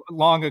teams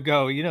long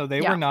ago.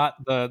 They were not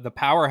the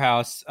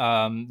powerhouse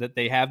that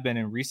they have been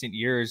in recent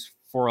years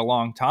for a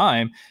long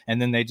time.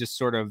 And then they just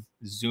sort of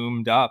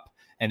zoomed up.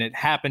 And it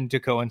happened to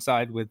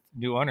coincide with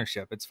new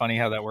ownership. It's funny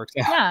how that works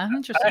out. Yeah,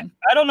 interesting.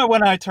 I don't know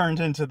when I turned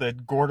into the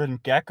Gordon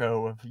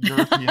Gekko of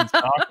European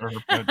soccer.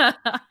 But...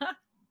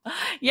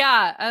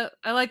 Yeah,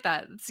 I like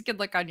that. It's a good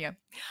look on you.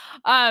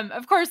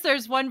 Of course,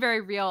 there's one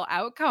very real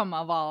outcome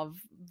of all of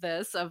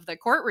this, of the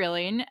court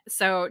ruling.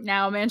 So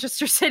now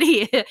Manchester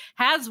City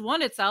has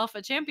won itself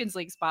a Champions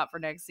League spot for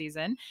next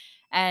season.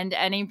 And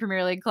any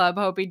Premier League club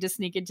hoping to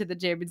sneak into the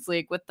Champions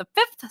League with the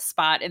 5th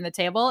spot in the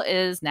table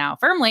is now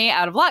firmly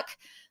out of luck.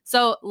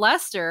 So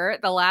Leicester,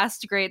 the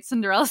last great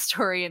Cinderella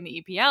story in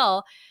the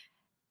EPL,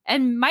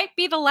 and might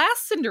be the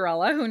last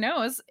Cinderella, who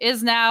knows,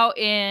 is now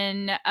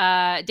in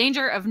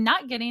danger of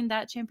not getting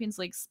that Champions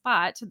League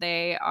spot.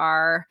 They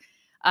are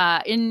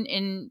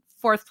in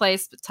 4th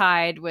place,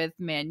 tied with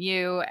Man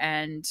U,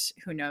 and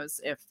who knows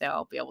if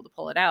they'll be able to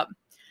pull it out.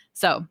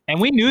 So, and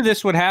we knew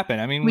this would happen.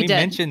 I mean, we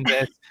mentioned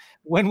this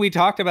when we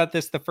talked about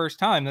this the first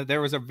time, that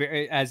there was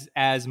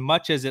as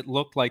much as it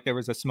looked like there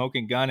was a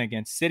smoking gun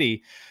against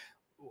City.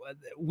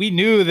 We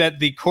knew that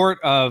the court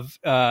of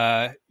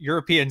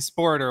European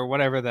sport, or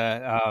whatever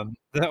the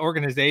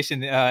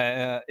organization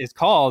is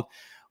called,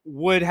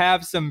 would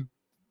have some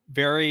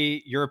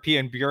very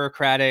European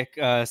bureaucratic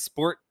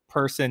sport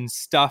person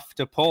stuff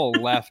to pull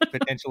left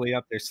potentially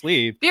up their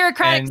sleeve.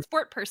 Bureaucratic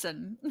sport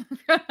person.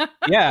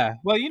 Yeah.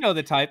 Well,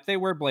 the type. They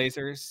wear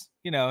blazers.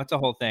 It's a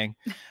whole thing.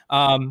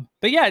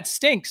 But yeah, it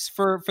stinks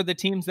for the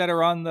teams that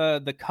are on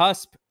the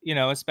cusp,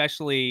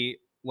 especially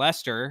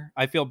Leicester.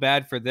 I feel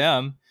bad for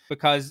them,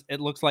 because it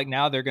looks like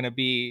now they're going to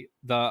be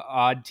the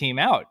odd team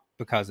out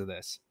because of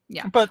this.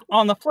 Yeah. But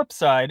on the flip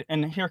side,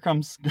 and here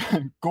comes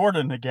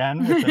Gordon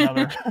again with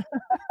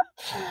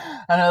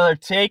another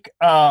take.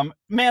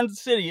 Man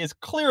City is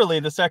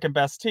clearly the second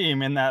best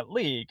team in that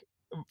league.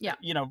 Yeah.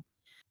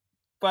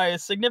 By a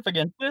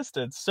significant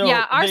distance. So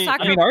yeah,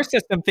 our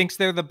system thinks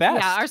they're the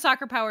best. Yeah, our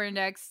soccer power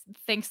index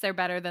thinks they're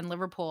better than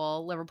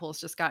Liverpool. Liverpool's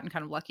just gotten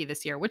kind of lucky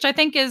this year, which I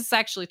think is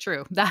actually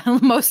true.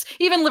 That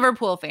even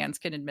Liverpool fans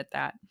can admit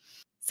that.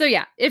 So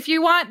yeah, if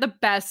you want the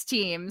best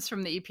teams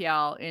from the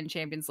EPL in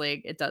Champions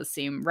League, it does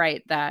seem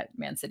right that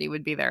Man City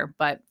would be there.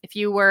 But if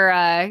you were,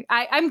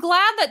 I'm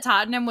glad that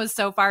Tottenham was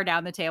so far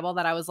down the table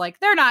that I was like,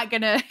 they're not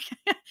going to,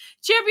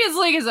 Champions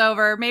League is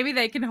over. Maybe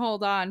they can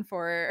hold on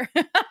for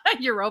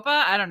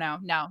Europa. I don't know.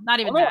 No, not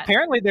even that.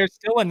 Apparently there's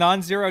still a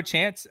non-zero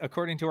chance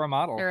according to our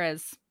model. There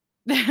is.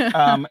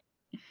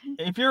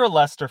 If you're a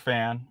Leicester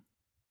fan,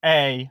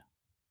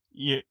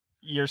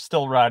 you're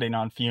still riding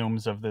on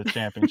fumes of the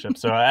championship,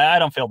 so I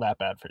don't feel that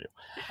bad for you.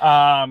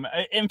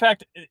 In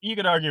fact, you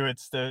could argue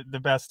it's the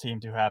best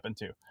team to happen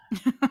to.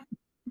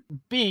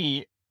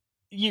 B,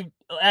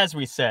 as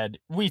we said,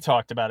 we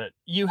talked about it.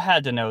 You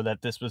had to know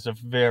that this was a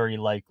very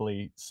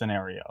likely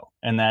scenario,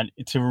 and that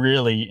to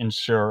really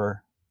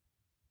ensure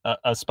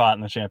a spot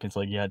in the Champions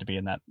League, you had to be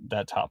in that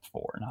top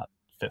 4, not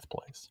 5th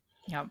place.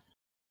 Yep.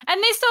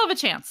 And they still have a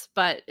chance,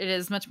 but it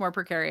is much more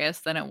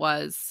precarious than it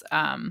was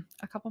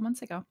a couple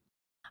months ago.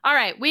 All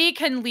right, we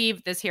can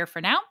leave this here for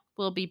now.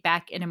 We'll be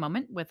back in a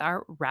moment with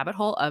our rabbit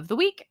hole of the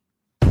week.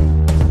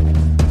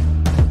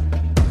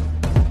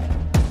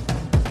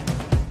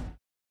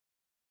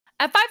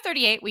 At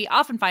 538, we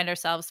often find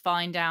ourselves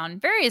falling down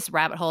various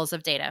rabbit holes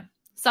of data.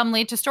 Some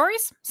lead to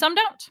stories, some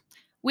don't.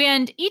 We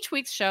end each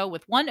week's show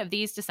with one of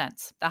these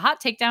descents, the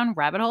Hot Takedown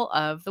rabbit hole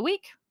of the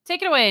week.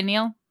 Take it away,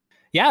 Neil.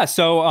 Yeah,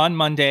 so on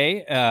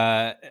Monday,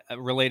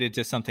 related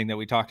to something that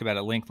we talked about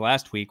at length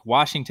last week,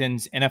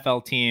 Washington's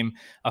NFL team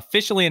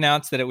officially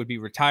announced that it would be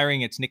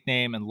retiring its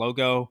nickname and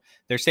logo.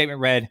 Their statement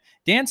read,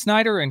 Dan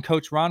Snyder and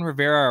Coach Ron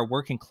Rivera are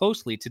working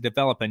closely to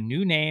develop a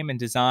new name and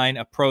design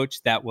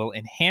approach that will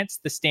enhance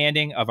the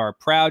standing of our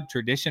proud,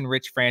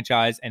 tradition-rich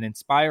franchise and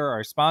inspire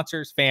our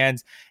sponsors,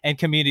 fans, and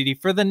community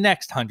for the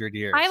next 100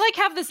 years. I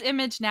have this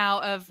image now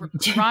of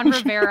Ron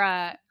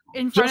Rivera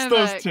in front of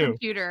a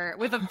computer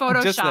with a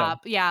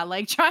Photoshop. Yeah,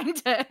 trying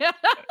to.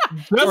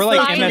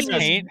 Or MS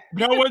Paint.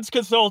 No one's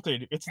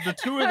consulting. It's the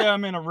two of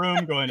them in a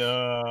room going,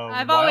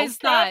 I've always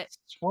thought.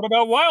 What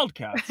about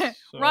Wildcats?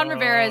 Ron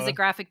Rivera is a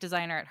graphic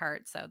designer at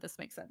heart, so this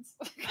makes sense.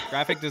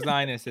 Graphic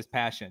design is his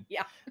passion.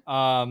 Yeah.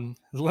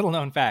 Little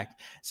known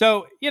fact.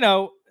 So,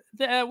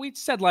 we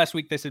said last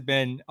week this had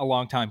been a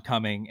long time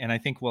coming, and I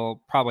think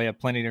we'll probably have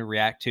plenty to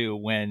react to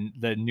when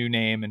the new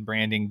name and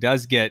branding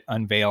does get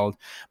unveiled.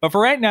 But for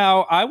right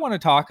now, I want to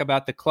talk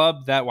about the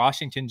club that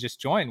Washington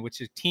just joined, which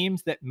is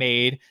teams that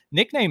made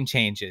nickname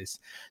changes.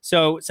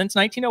 So since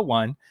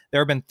 1901,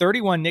 there have been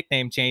 31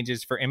 nickname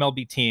changes for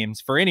MLB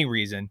teams for any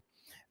reason.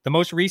 The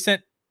most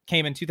recent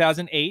came in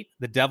 2008.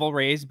 The Devil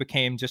Rays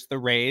became just the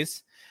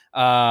Rays.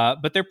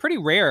 But they're pretty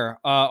rare.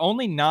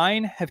 Only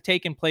 9 have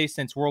taken place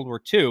since World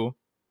War II.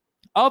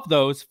 Of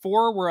those,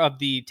 4 were of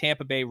the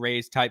Tampa Bay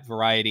Rays type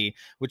variety,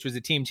 which was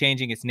a team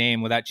changing its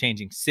name without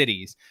changing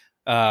cities.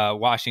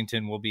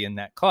 Washington will be in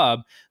that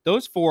club.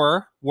 Those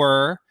 4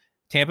 were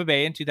Tampa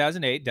Bay in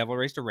 2008, Devil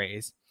Rays to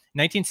Rays.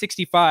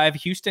 1965,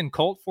 Houston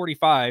Colt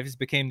 45s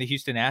became the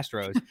Houston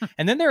Astros.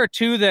 And then there are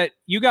 2 that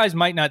you guys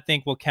might not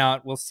think will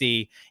count. We'll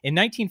see. In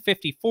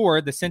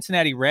 1954, the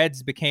Cincinnati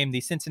Reds became the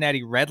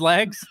Cincinnati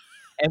Redlegs.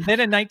 And then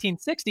in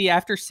 1960,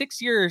 after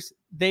 6 years,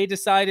 they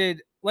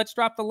decided, let's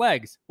drop the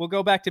legs. We'll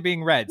go back to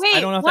being Reds. Wait, I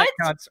don't know if what?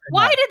 that counts.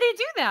 Why did they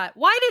do that?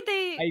 Why did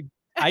they?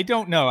 I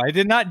don't know. I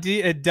did not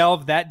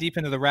delve that deep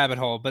into the rabbit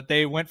hole, but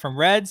they went from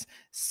Reds.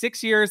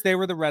 6 years, they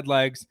were the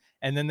Redlegs,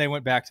 and then they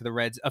went back to the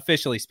Reds,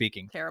 officially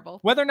speaking. Terrible.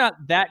 Whether or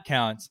not that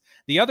counts,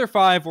 the other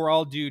 5 were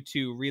all due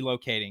to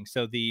relocating.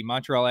 So the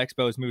Montreal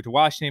Expos moved to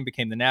Washington,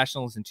 became the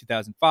Nationals in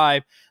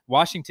 2005.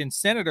 Washington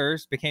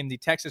Senators became the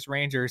Texas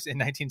Rangers in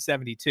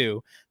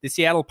 1972. The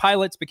Seattle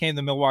Pilots became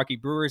the Milwaukee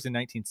Brewers in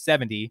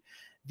 1970.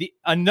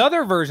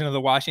 Another version of the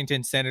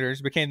Washington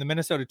Senators became the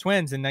Minnesota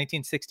Twins in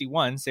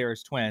 1961,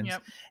 Sarah's Twins.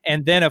 Yep.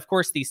 And then, of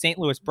course, the St.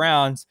 Louis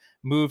Browns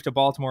moved to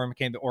Baltimore and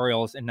became the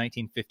Orioles in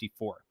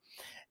 1954.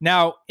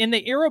 Now, in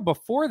the era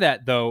before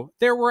that, though,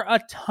 there were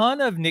a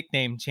ton of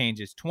nickname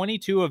changes,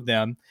 22 of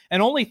them,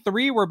 and only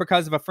 3 were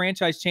because of a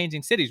franchise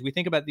changing cities. We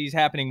think about these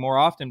happening more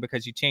often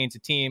because you change a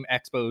team,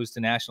 Expos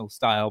to National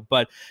style,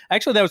 but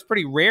actually that was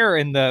pretty rare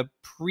in the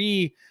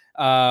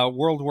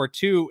World War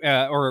II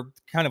or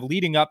kind of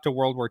leading up to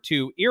World War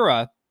II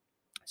era.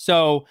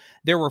 So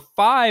there were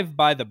 5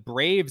 by the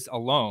Braves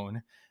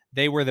alone.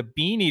 They were the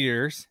Bean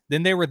Eaters,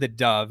 then they were the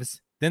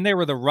Doves, then they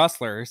were the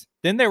Rustlers,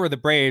 then they were the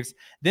Braves,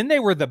 then they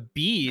were the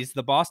Bees,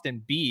 the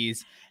Boston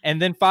Bees,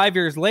 and then 5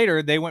 years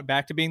later they went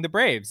back to being the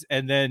Braves,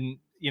 and then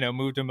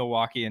moved to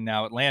Milwaukee and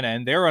now Atlanta,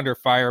 and they're under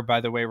fire, by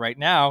the way, right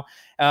now,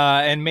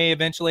 and may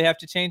eventually have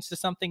to change to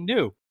something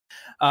new.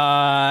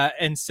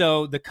 And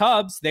so the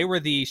Cubs, they were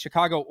the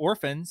Chicago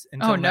Orphans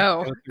until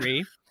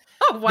 1903.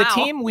 Oh, wow.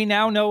 The team we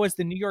now know as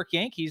the New York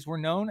Yankees were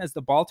known as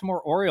the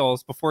Baltimore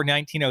Orioles before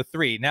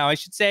 1903. Now, I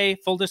should say,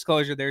 full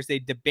disclosure, there's a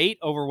debate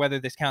over whether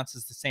this counts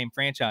as the same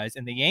franchise,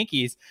 and the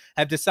Yankees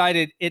have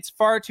decided it's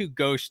far too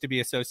gauche to be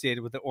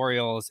associated with the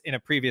Orioles in a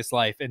previous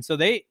life. And so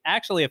they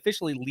actually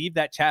officially leave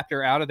that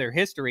chapter out of their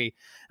history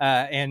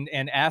and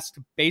asked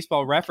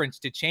Baseball Reference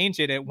to change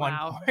it at one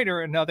point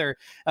or another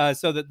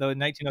so that the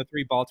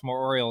 1903 Baltimore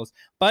Orioles.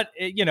 But,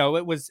 it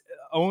was,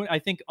 I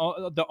think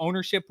the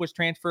ownership was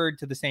transferred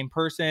to the same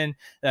person.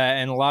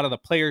 And a lot of the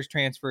players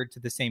transferred to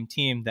the same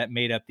team that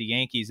made up the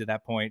Yankees at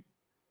that point,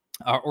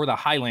 or the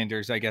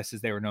Highlanders, I guess,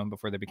 as they were known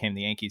before they became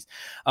the Yankees.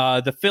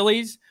 The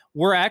Phillies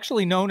were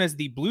actually known as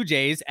the Blue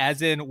Jays,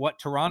 as in what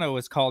Toronto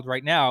is called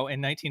right now,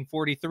 in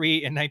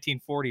 1943 and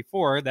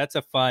 1944. That's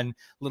a fun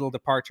little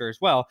departure as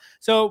well.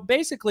 So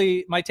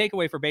basically, my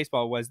takeaway for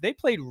baseball was they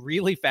played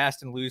really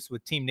fast and loose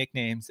with team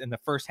nicknames in the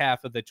first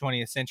half of the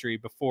 20th century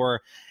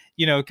before,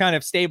 kind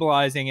of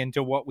stabilizing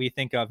into what we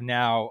think of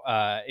now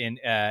in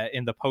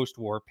the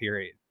post-war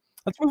period.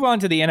 Let's move on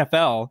to the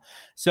NFL.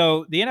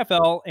 So the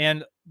NFL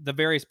and the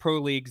various pro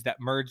leagues that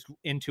merged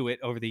into it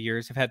over the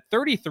years have had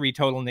 33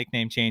 total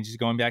nickname changes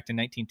going back to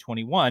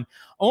 1921,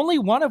 only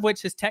one of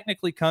which has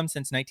technically come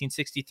since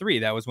 1963.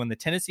 That was when the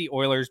Tennessee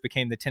Oilers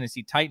became the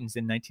Tennessee Titans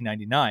in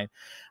 1999.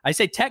 I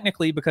say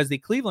technically because the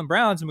Cleveland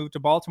Browns moved to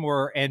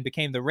Baltimore and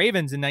became the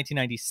Ravens in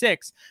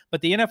 1996,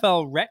 but the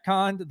NFL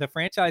retconned the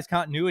franchise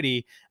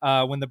continuity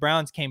when the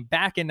Browns came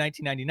back in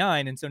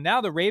 1999. And so now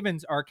the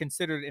Ravens are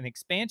considered an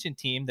expansion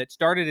team that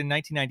started in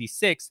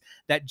 1996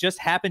 that just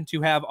happened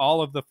to have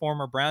all of the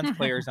former Browns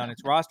players on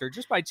its roster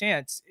just by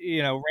chance,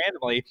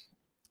 randomly.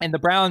 And the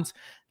Browns,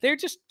 they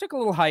just took a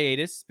little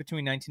hiatus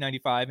between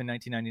 1995 and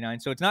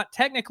 1999. So it's not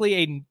technically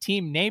a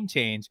team name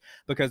change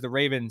because the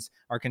Ravens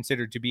are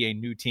considered to be a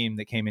new team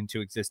that came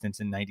into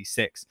existence in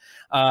 96.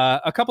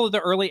 A couple of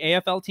the early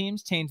AFL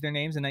teams changed their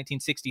names in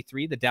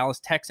 1963. The Dallas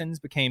Texans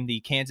became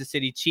the Kansas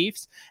City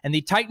Chiefs, and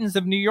the Titans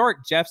of New York,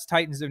 Jeff's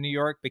Titans of New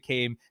York,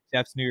 became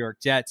Jeff's New York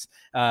Jets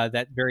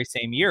that very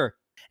same year.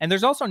 And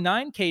there's also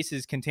 9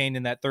 cases contained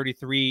in that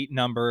 33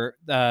 number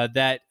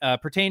that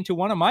pertain to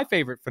one of my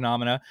favorite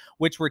phenomena,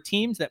 which were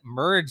teams that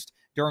merged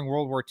during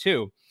World War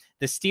II.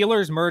 The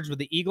Steelers merged with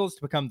the Eagles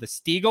to become the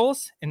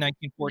Steagles in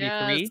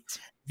 1943. Yes.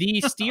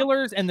 The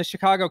Steelers and the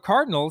Chicago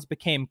Cardinals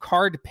became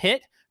Card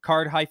Pit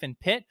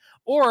Card-Pit,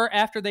 or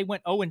after they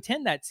went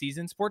 0-10 that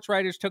season, sports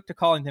writers took to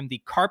calling them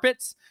the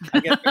Carpets, I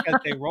guess because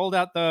they rolled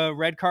out the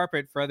red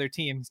carpet for other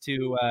teams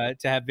to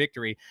have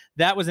victory.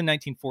 That was in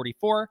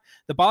 1944.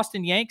 The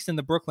Boston Yanks and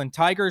the Brooklyn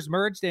Tigers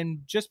merged and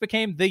just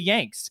became the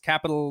Yanks,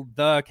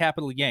 the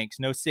capital Yanks,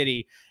 no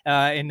city,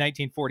 in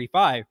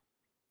 1945.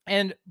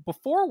 And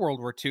before World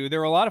War II, there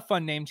were a lot of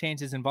fun name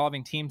changes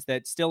involving teams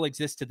that still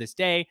exist to this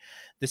day.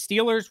 The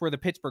Steelers were the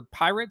Pittsburgh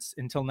Pirates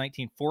until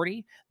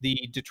 1940.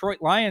 The Detroit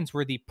Lions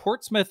were the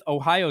Portsmouth,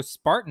 Ohio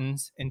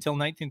Spartans until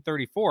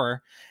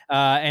 1934.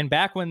 And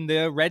back when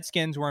the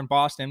Redskins were in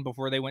Boston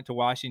before they went to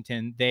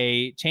Washington,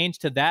 they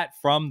changed to that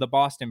from the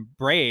Boston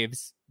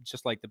Braves,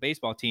 just like the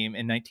baseball team,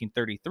 in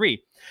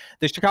 1933.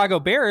 The Chicago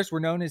Bears were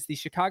known as the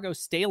Chicago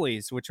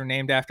Staleys, which were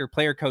named after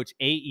player coach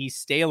A.E.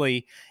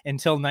 Staley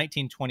until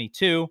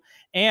 1922.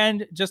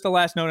 And just a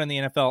last note on the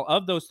NFL,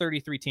 of those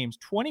 33 teams,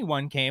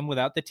 21 came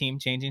without the team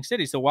changing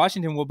cities. So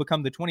Washington will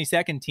become the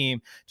 22nd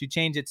team to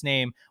change its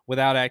name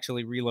without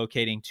actually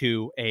relocating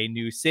to a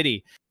new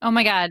city. Oh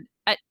my God.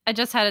 I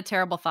just had a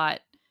terrible thought.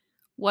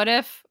 What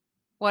if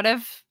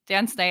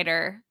Dan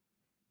Snyder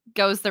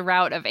goes the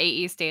route of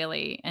A.E.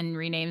 Staley and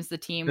renames the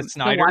team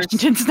the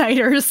Washington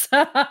Snyders?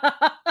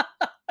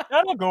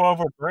 That'll go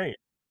over great.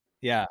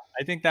 Yeah,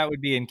 I think that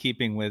would be in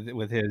keeping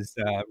with his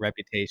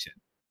reputation.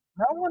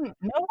 No one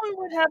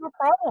would have a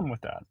problem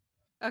with that.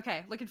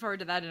 Okay, looking forward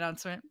to that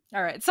announcement.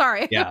 All right,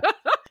 sorry. Yeah.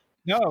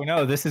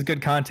 No, this is good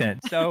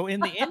content. So in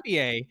the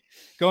NBA,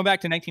 going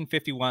back to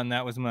 1951,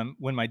 that was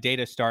when my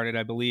data started.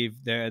 I believe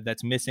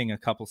that's missing a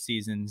couple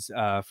seasons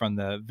from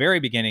the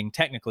very beginning,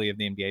 technically, of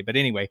the NBA. But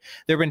anyway,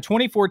 there have been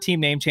 24 team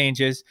name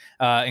changes,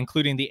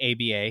 including the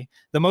ABA.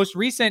 The most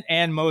recent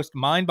and most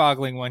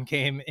mind-boggling one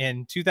came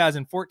in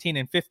 2014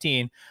 and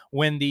 15,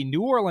 when the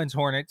New Orleans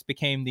Hornets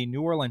became the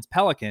New Orleans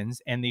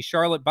Pelicans and the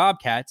Charlotte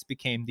Bobcats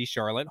became the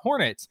Charlotte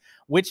Hornets,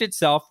 which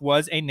itself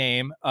was a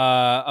name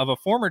of a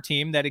former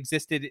team that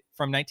existed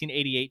from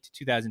 1988 to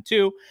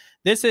 2002.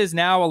 This is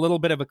now a little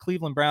bit of a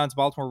Cleveland Browns,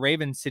 Baltimore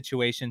Ravens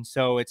situation,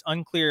 so it's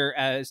unclear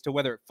as to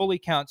whether it fully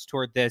counts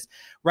toward this.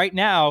 Right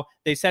now,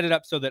 they set it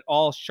up so that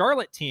all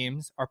Charlotte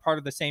teams are part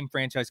of the same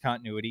franchise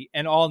continuity,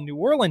 and all New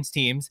Orleans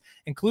teams,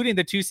 including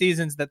the 2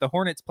 seasons that the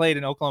Hornets played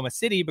in Oklahoma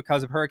City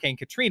because of Hurricane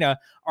Katrina,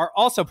 are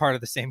also part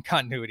of the same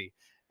continuity.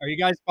 Are you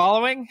guys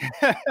following?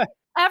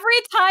 Every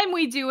time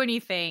we do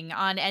anything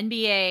on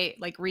NBA,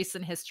 like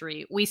recent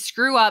history, we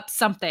screw up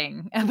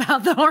something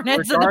about the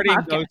Hornets regarding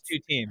and the those 2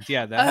 teams.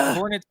 Yeah, the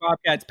Hornets,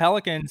 Bobcats,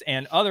 Pelicans,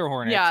 and other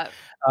Hornets.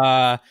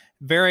 Yeah.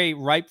 Very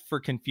ripe for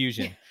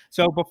confusion.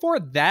 So before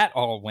that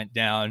all went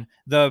down,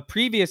 the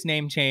previous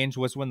name change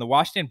was when the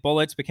Washington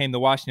Bullets became the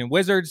Washington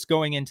Wizards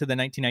going into the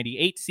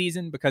 1998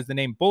 season, because the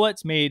name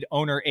Bullets made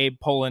owner Abe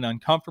Pollin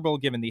uncomfortable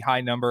given the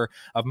high number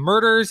of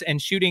murders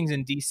and shootings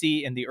in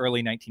D.C. in the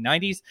early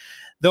 1990s.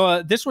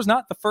 This was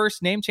not the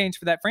first name change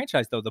for that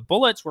franchise, though. The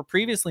Bullets were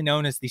previously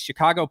known as the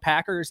Chicago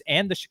Packers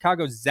and the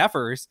Chicago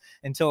Zephyrs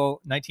until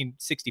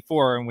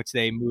 1964, in which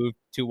they moved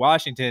to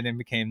Washington and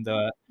became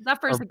the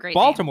Zephyrs, a great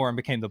Baltimore name. And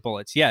became the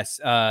Bullets. Yes,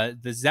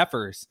 the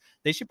Zephyrs.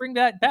 They should bring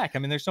that back. I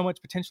mean, there's so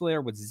much potential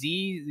there with Z.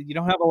 You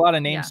don't have a lot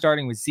of names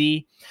starting with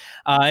Z.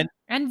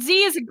 And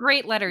Z is a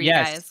great letter, you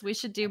guys. We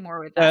should do more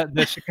with that.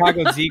 The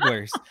Chicago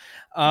Zeeglers.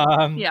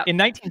 In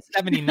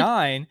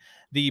 1979,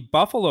 the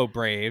Buffalo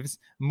Braves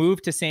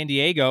moved to San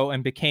Diego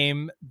and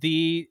became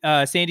the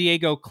San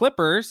Diego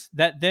Clippers,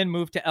 that then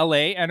moved to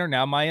LA and are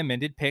now my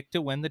amended pick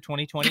to win the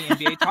 2020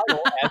 NBA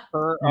title as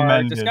per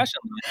our discussion.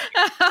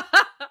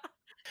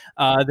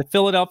 The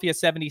Philadelphia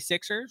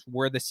 76ers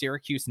were the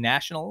Syracuse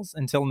Nationals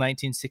until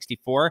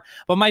 1964.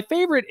 But my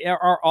favorite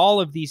are all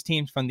of these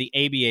teams from the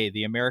ABA,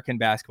 the American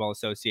Basketball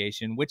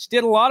Association, which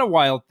did a lot of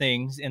wild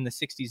things in the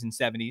 60s and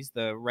 70s,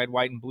 the red,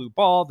 white, and blue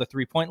ball, the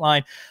three-point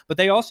line. But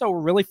they also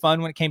were really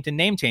fun when it came to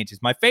name changes.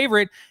 My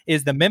favorite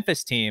is the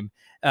Memphis team.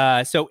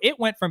 So it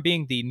went from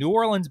being the New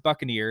Orleans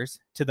Buccaneers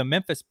to the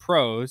Memphis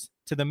Pros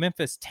to the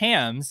Memphis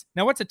Tams.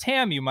 Now, what's a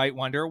TAM, you might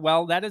wonder?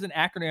 Well, that is an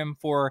acronym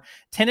for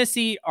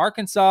Tennessee,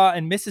 Arkansas,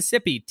 and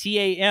Mississippi,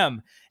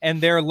 TAM.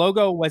 And their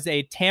logo was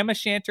a Tam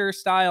O'Shanter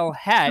style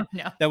hat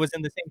that was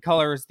in the same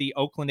color as the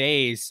Oakland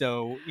A's.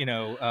 So,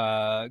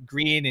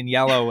 green and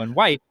yellow and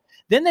white.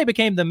 Then they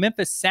became the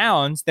Memphis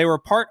Sounds. They were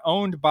part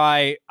owned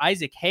by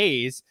Isaac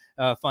Hayes,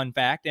 fun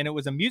fact, and it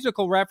was a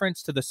musical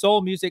reference to the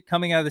soul music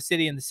coming out of the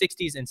city in the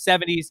 60s and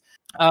 70s.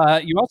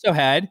 You also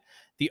had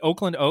the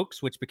Oakland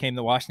Oaks, which became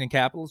the Washington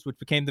Capitals, which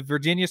became the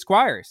Virginia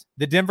Squires.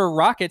 The Denver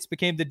Rockets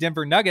became the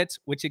Denver Nuggets,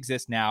 which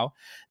exist now.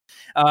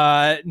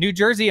 New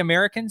Jersey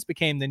Americans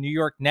became the New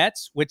York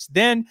Nets, which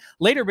then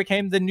later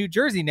became the New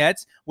Jersey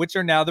Nets, which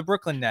are now the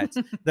Brooklyn Nets.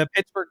 The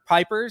Pittsburgh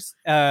Pipers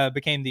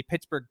became the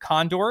Pittsburgh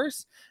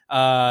Condors.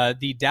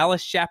 The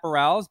Dallas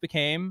Chaparrals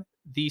became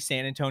the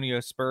San Antonio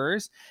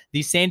Spurs.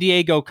 The San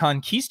Diego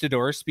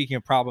Conquistadors, speaking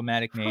of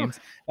problematic names,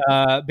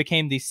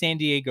 became the San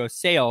Diego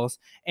Sails.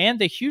 And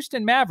the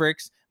Houston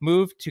Mavericks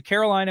moved to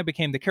Carolina,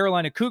 became the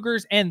Carolina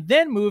Cougars, and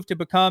then moved to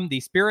become the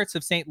Spirits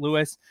of St.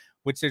 Louis,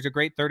 which there's a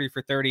great 30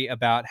 for 30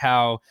 about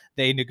how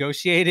they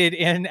negotiated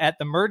at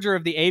the merger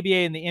of the ABA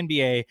and the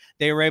NBA.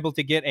 They were able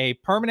to get a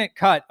permanent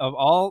cut of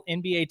all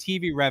NBA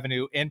TV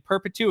revenue in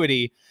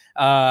perpetuity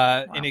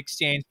in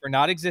exchange for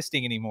not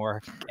existing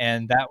anymore.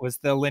 And that was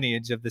the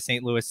lineage of the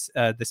St. Louis,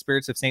 the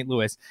Spirits of St.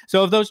 Louis.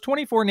 So of those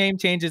 24 name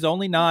changes,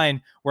 only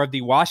 9 were of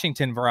the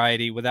Washington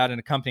variety without an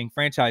accompanying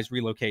franchise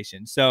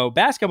relocation. So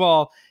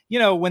basketball,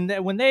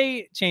 when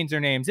they change their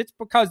names, it's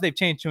because they've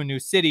changed to a new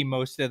city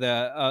most of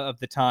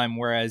the time.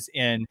 Whereas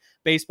in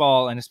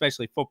baseball and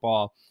especially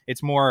football,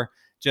 it's more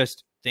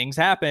just things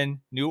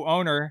happen, new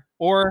owner,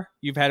 or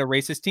you've had a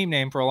racist team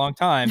name for a long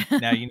time.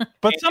 Now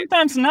but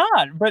sometimes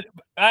not. But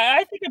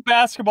I think of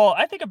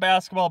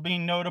basketball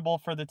being notable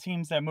for the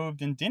teams that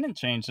moved and didn't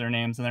change their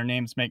names, and their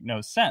names make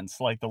no sense,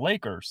 like the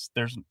Lakers.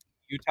 There's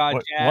Utah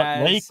what Jazz.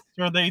 What lakes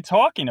are they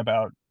talking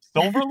about?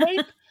 Silver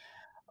Lake?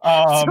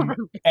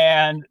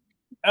 And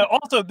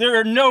also, there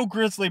are no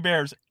grizzly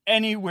bears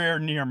anywhere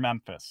near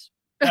Memphis.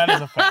 That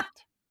is a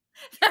fact.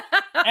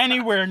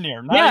 Anywhere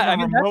near. Not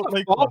even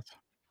remotely close.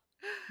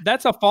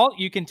 That's a fault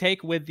you can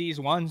take with these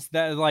ones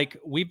that, like,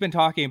 we've been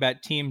talking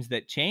about teams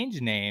that change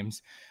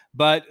names,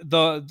 but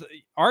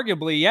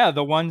arguably,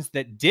 the ones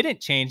that didn't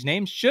change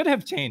names should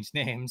have changed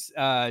names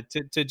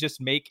to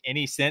just make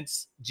any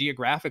sense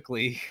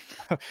geographically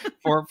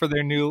for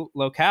their new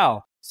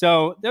locale.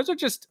 So those are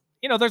just,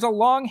 there's a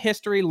long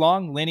history,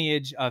 long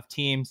lineage of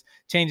teams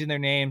changing their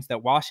names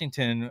that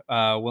Washington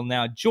will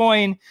now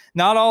join.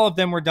 Not all of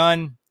them were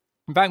done.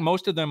 In fact,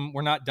 most of them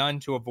were not done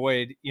to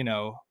avoid,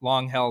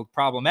 long-held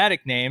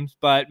problematic names,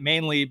 but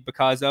mainly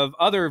because of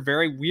other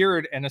very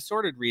weird and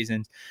assorted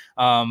reasons.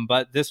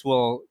 But this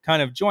will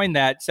kind of join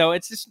that. So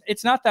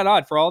it's not that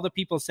odd for all the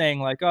people saying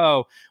like,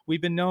 oh,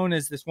 we've been known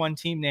as this one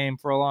team name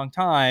for a long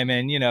time,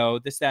 and,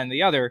 this, that, and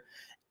the other.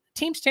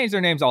 Teams change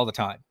their names all the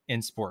time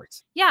in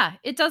sports. Yeah,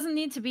 it doesn't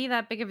need to be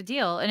that big of a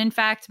deal. And in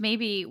fact,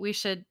 maybe we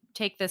should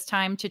take this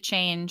time to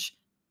change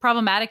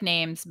problematic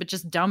names, but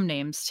just dumb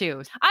names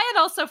too. I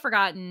had also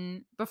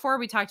forgotten, before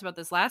we talked about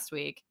this last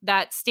week,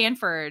 that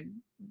Stanford,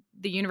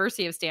 the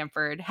University of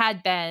Stanford,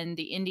 had been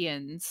the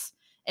Indians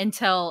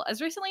until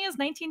as recently as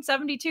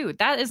 1972.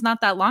 That is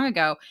not that long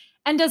ago.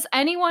 And does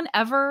anyone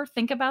ever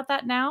think about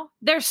that now?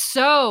 They're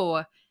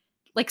so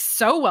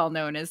well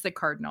known as the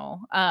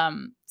Cardinal.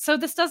 So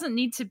this doesn't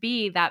need to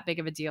be that big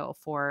of a deal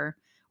for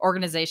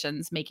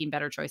organizations making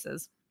better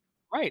choices.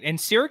 Right.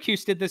 And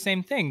Syracuse did the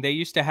same thing. They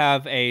used to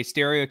have a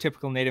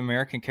stereotypical Native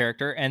American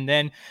character, and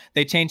then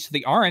they changed to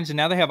the orange, and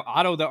now they have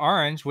Otto the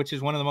Orange, which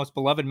is one of the most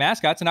beloved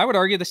mascots. And I would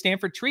argue the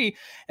Stanford Tree,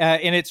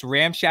 in its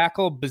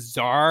ramshackle,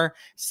 bizarre,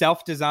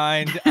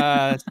 self-designed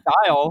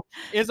style,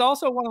 is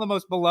also one of the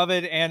most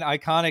beloved and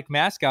iconic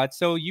mascots.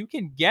 So you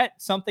can get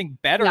something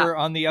better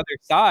on the other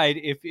side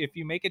if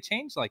you make a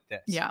change like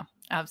this. Yeah,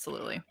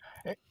 absolutely.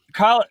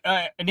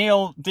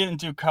 Neil didn't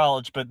do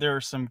college, but there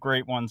are some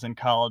great ones in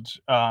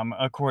college,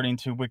 according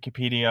to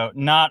Wikipedia.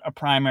 Not a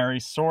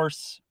primary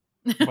source,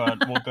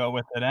 but we'll go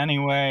with it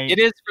anyway. It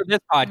is for this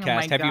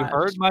podcast. Have you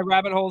heard my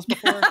rabbit holes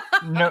before?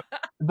 No,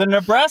 the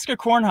Nebraska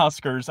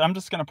Cornhuskers. I'm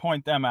just going to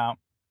point them out,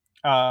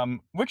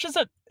 which is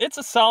it's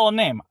a solid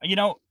name.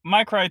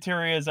 My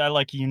criteria is I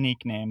like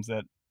unique names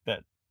that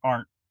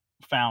aren't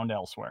found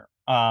elsewhere.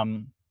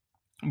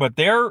 But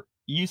they're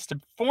used to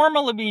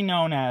formerly be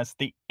known as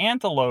the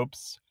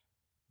Antelopes,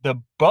 the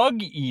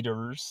Bug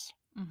Eaters,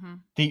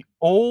 the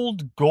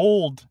Old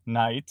Gold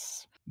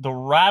Knights, the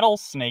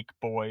Rattlesnake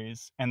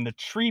Boys, and the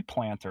Tree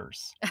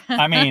Planters.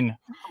 I mean,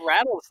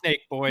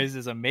 Rattlesnake Boys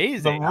is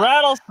amazing. The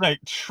Rattlesnake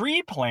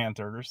Tree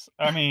Planters.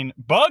 I mean,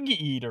 Bug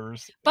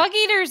Eaters. Bug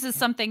Eaters is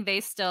something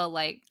they still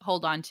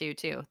hold on to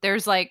too.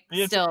 There's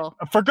still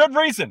for good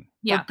reason.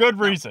 Yeah. For good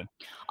reason.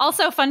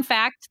 Also, fun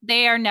fact,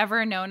 they are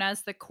never known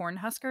as the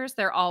Cornhuskers.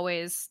 They're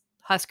always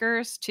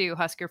Huskers to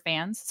Husker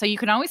fans. So you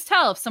can always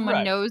tell if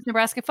someone knows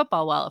Nebraska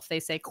football well if they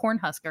say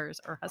Cornhuskers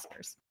or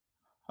Huskers.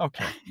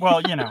 Okay.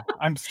 Well,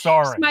 I'm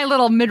sorry. Just my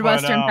little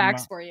Midwestern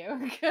facts for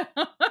you.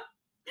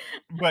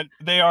 But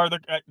they are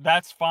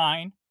that's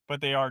fine, but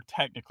they are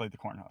technically the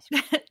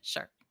Cornhuskers.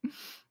 Sure.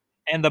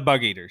 And the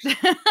Bug Eaters.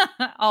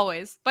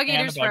 Always. Bug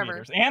Eaters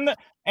forever.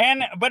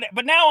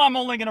 But now I'm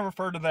only going to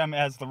refer to them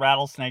as the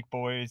Rattlesnake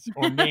Boys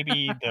or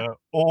maybe the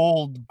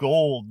Old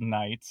Gold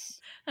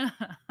Knights.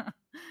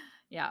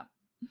 Yeah.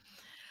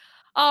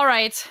 All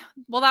right.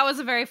 Well, that was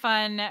a very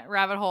fun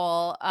rabbit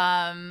hole.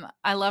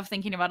 I love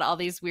thinking about all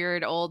these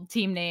weird old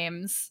team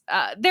names.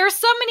 There's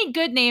so many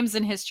good names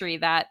in history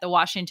that the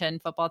Washington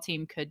football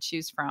team could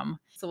choose from.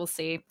 So we'll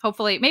see.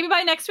 Hopefully, maybe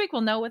by next week,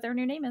 we'll know what their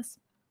new name is.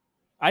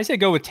 I say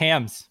go with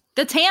Tams.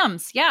 The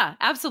Tams. Yeah,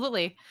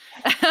 absolutely.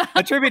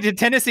 A tribute to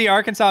Tennessee,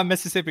 Arkansas, and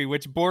Mississippi,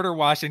 which border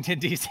Washington,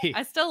 D.C.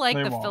 I still like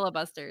the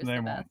filibusters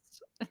the best.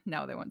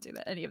 No, they won't do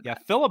that. Any of that. Yeah,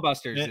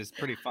 filibusters is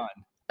pretty fun.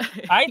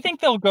 I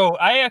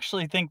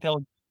actually think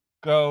they'll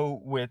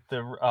go with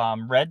the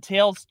Red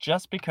Tails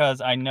just because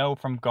I know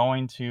from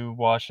going to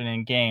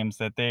Washington games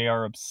that they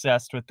are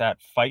obsessed with that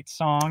fight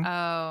song.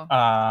 Oh.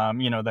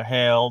 The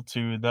hail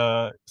to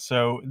the,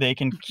 so they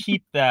can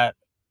keep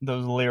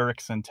those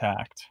lyrics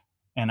intact.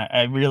 And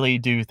I really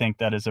do think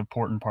that is an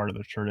important part of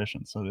the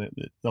tradition. So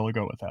they'll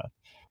go with that.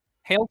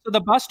 Hail to the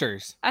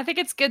Busters. I think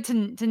it's good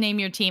to name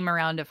your team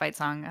around a fight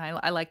song.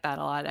 I like that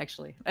a lot,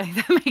 actually. I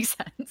think that makes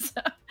sense.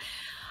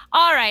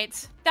 All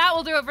right. That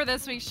will do it for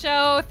this week's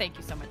show. Thank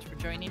you so much for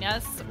joining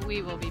us.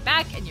 We will be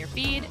back in your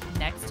feed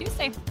next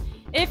Tuesday.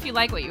 If you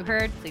like what you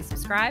heard, please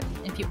subscribe.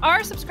 If you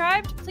are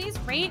subscribed, please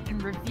rate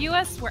and review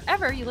us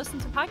wherever you listen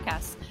to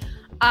podcasts.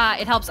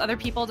 It helps other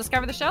people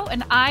discover the show,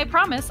 and I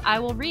promise I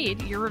will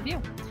read your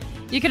review.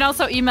 You can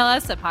also email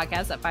us at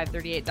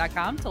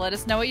podcast@538.com to let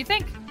us know what you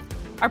think.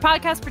 Our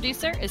podcast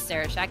producer is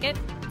Sarah Shackett.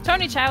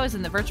 Tony Chow is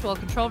in the virtual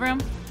control room,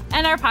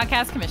 and our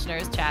podcast commissioner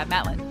is Chad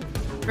Matlin.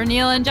 For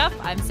Neil and Jeff,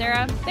 I'm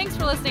Sarah. Thanks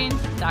for listening.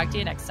 Talk to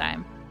you next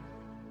time.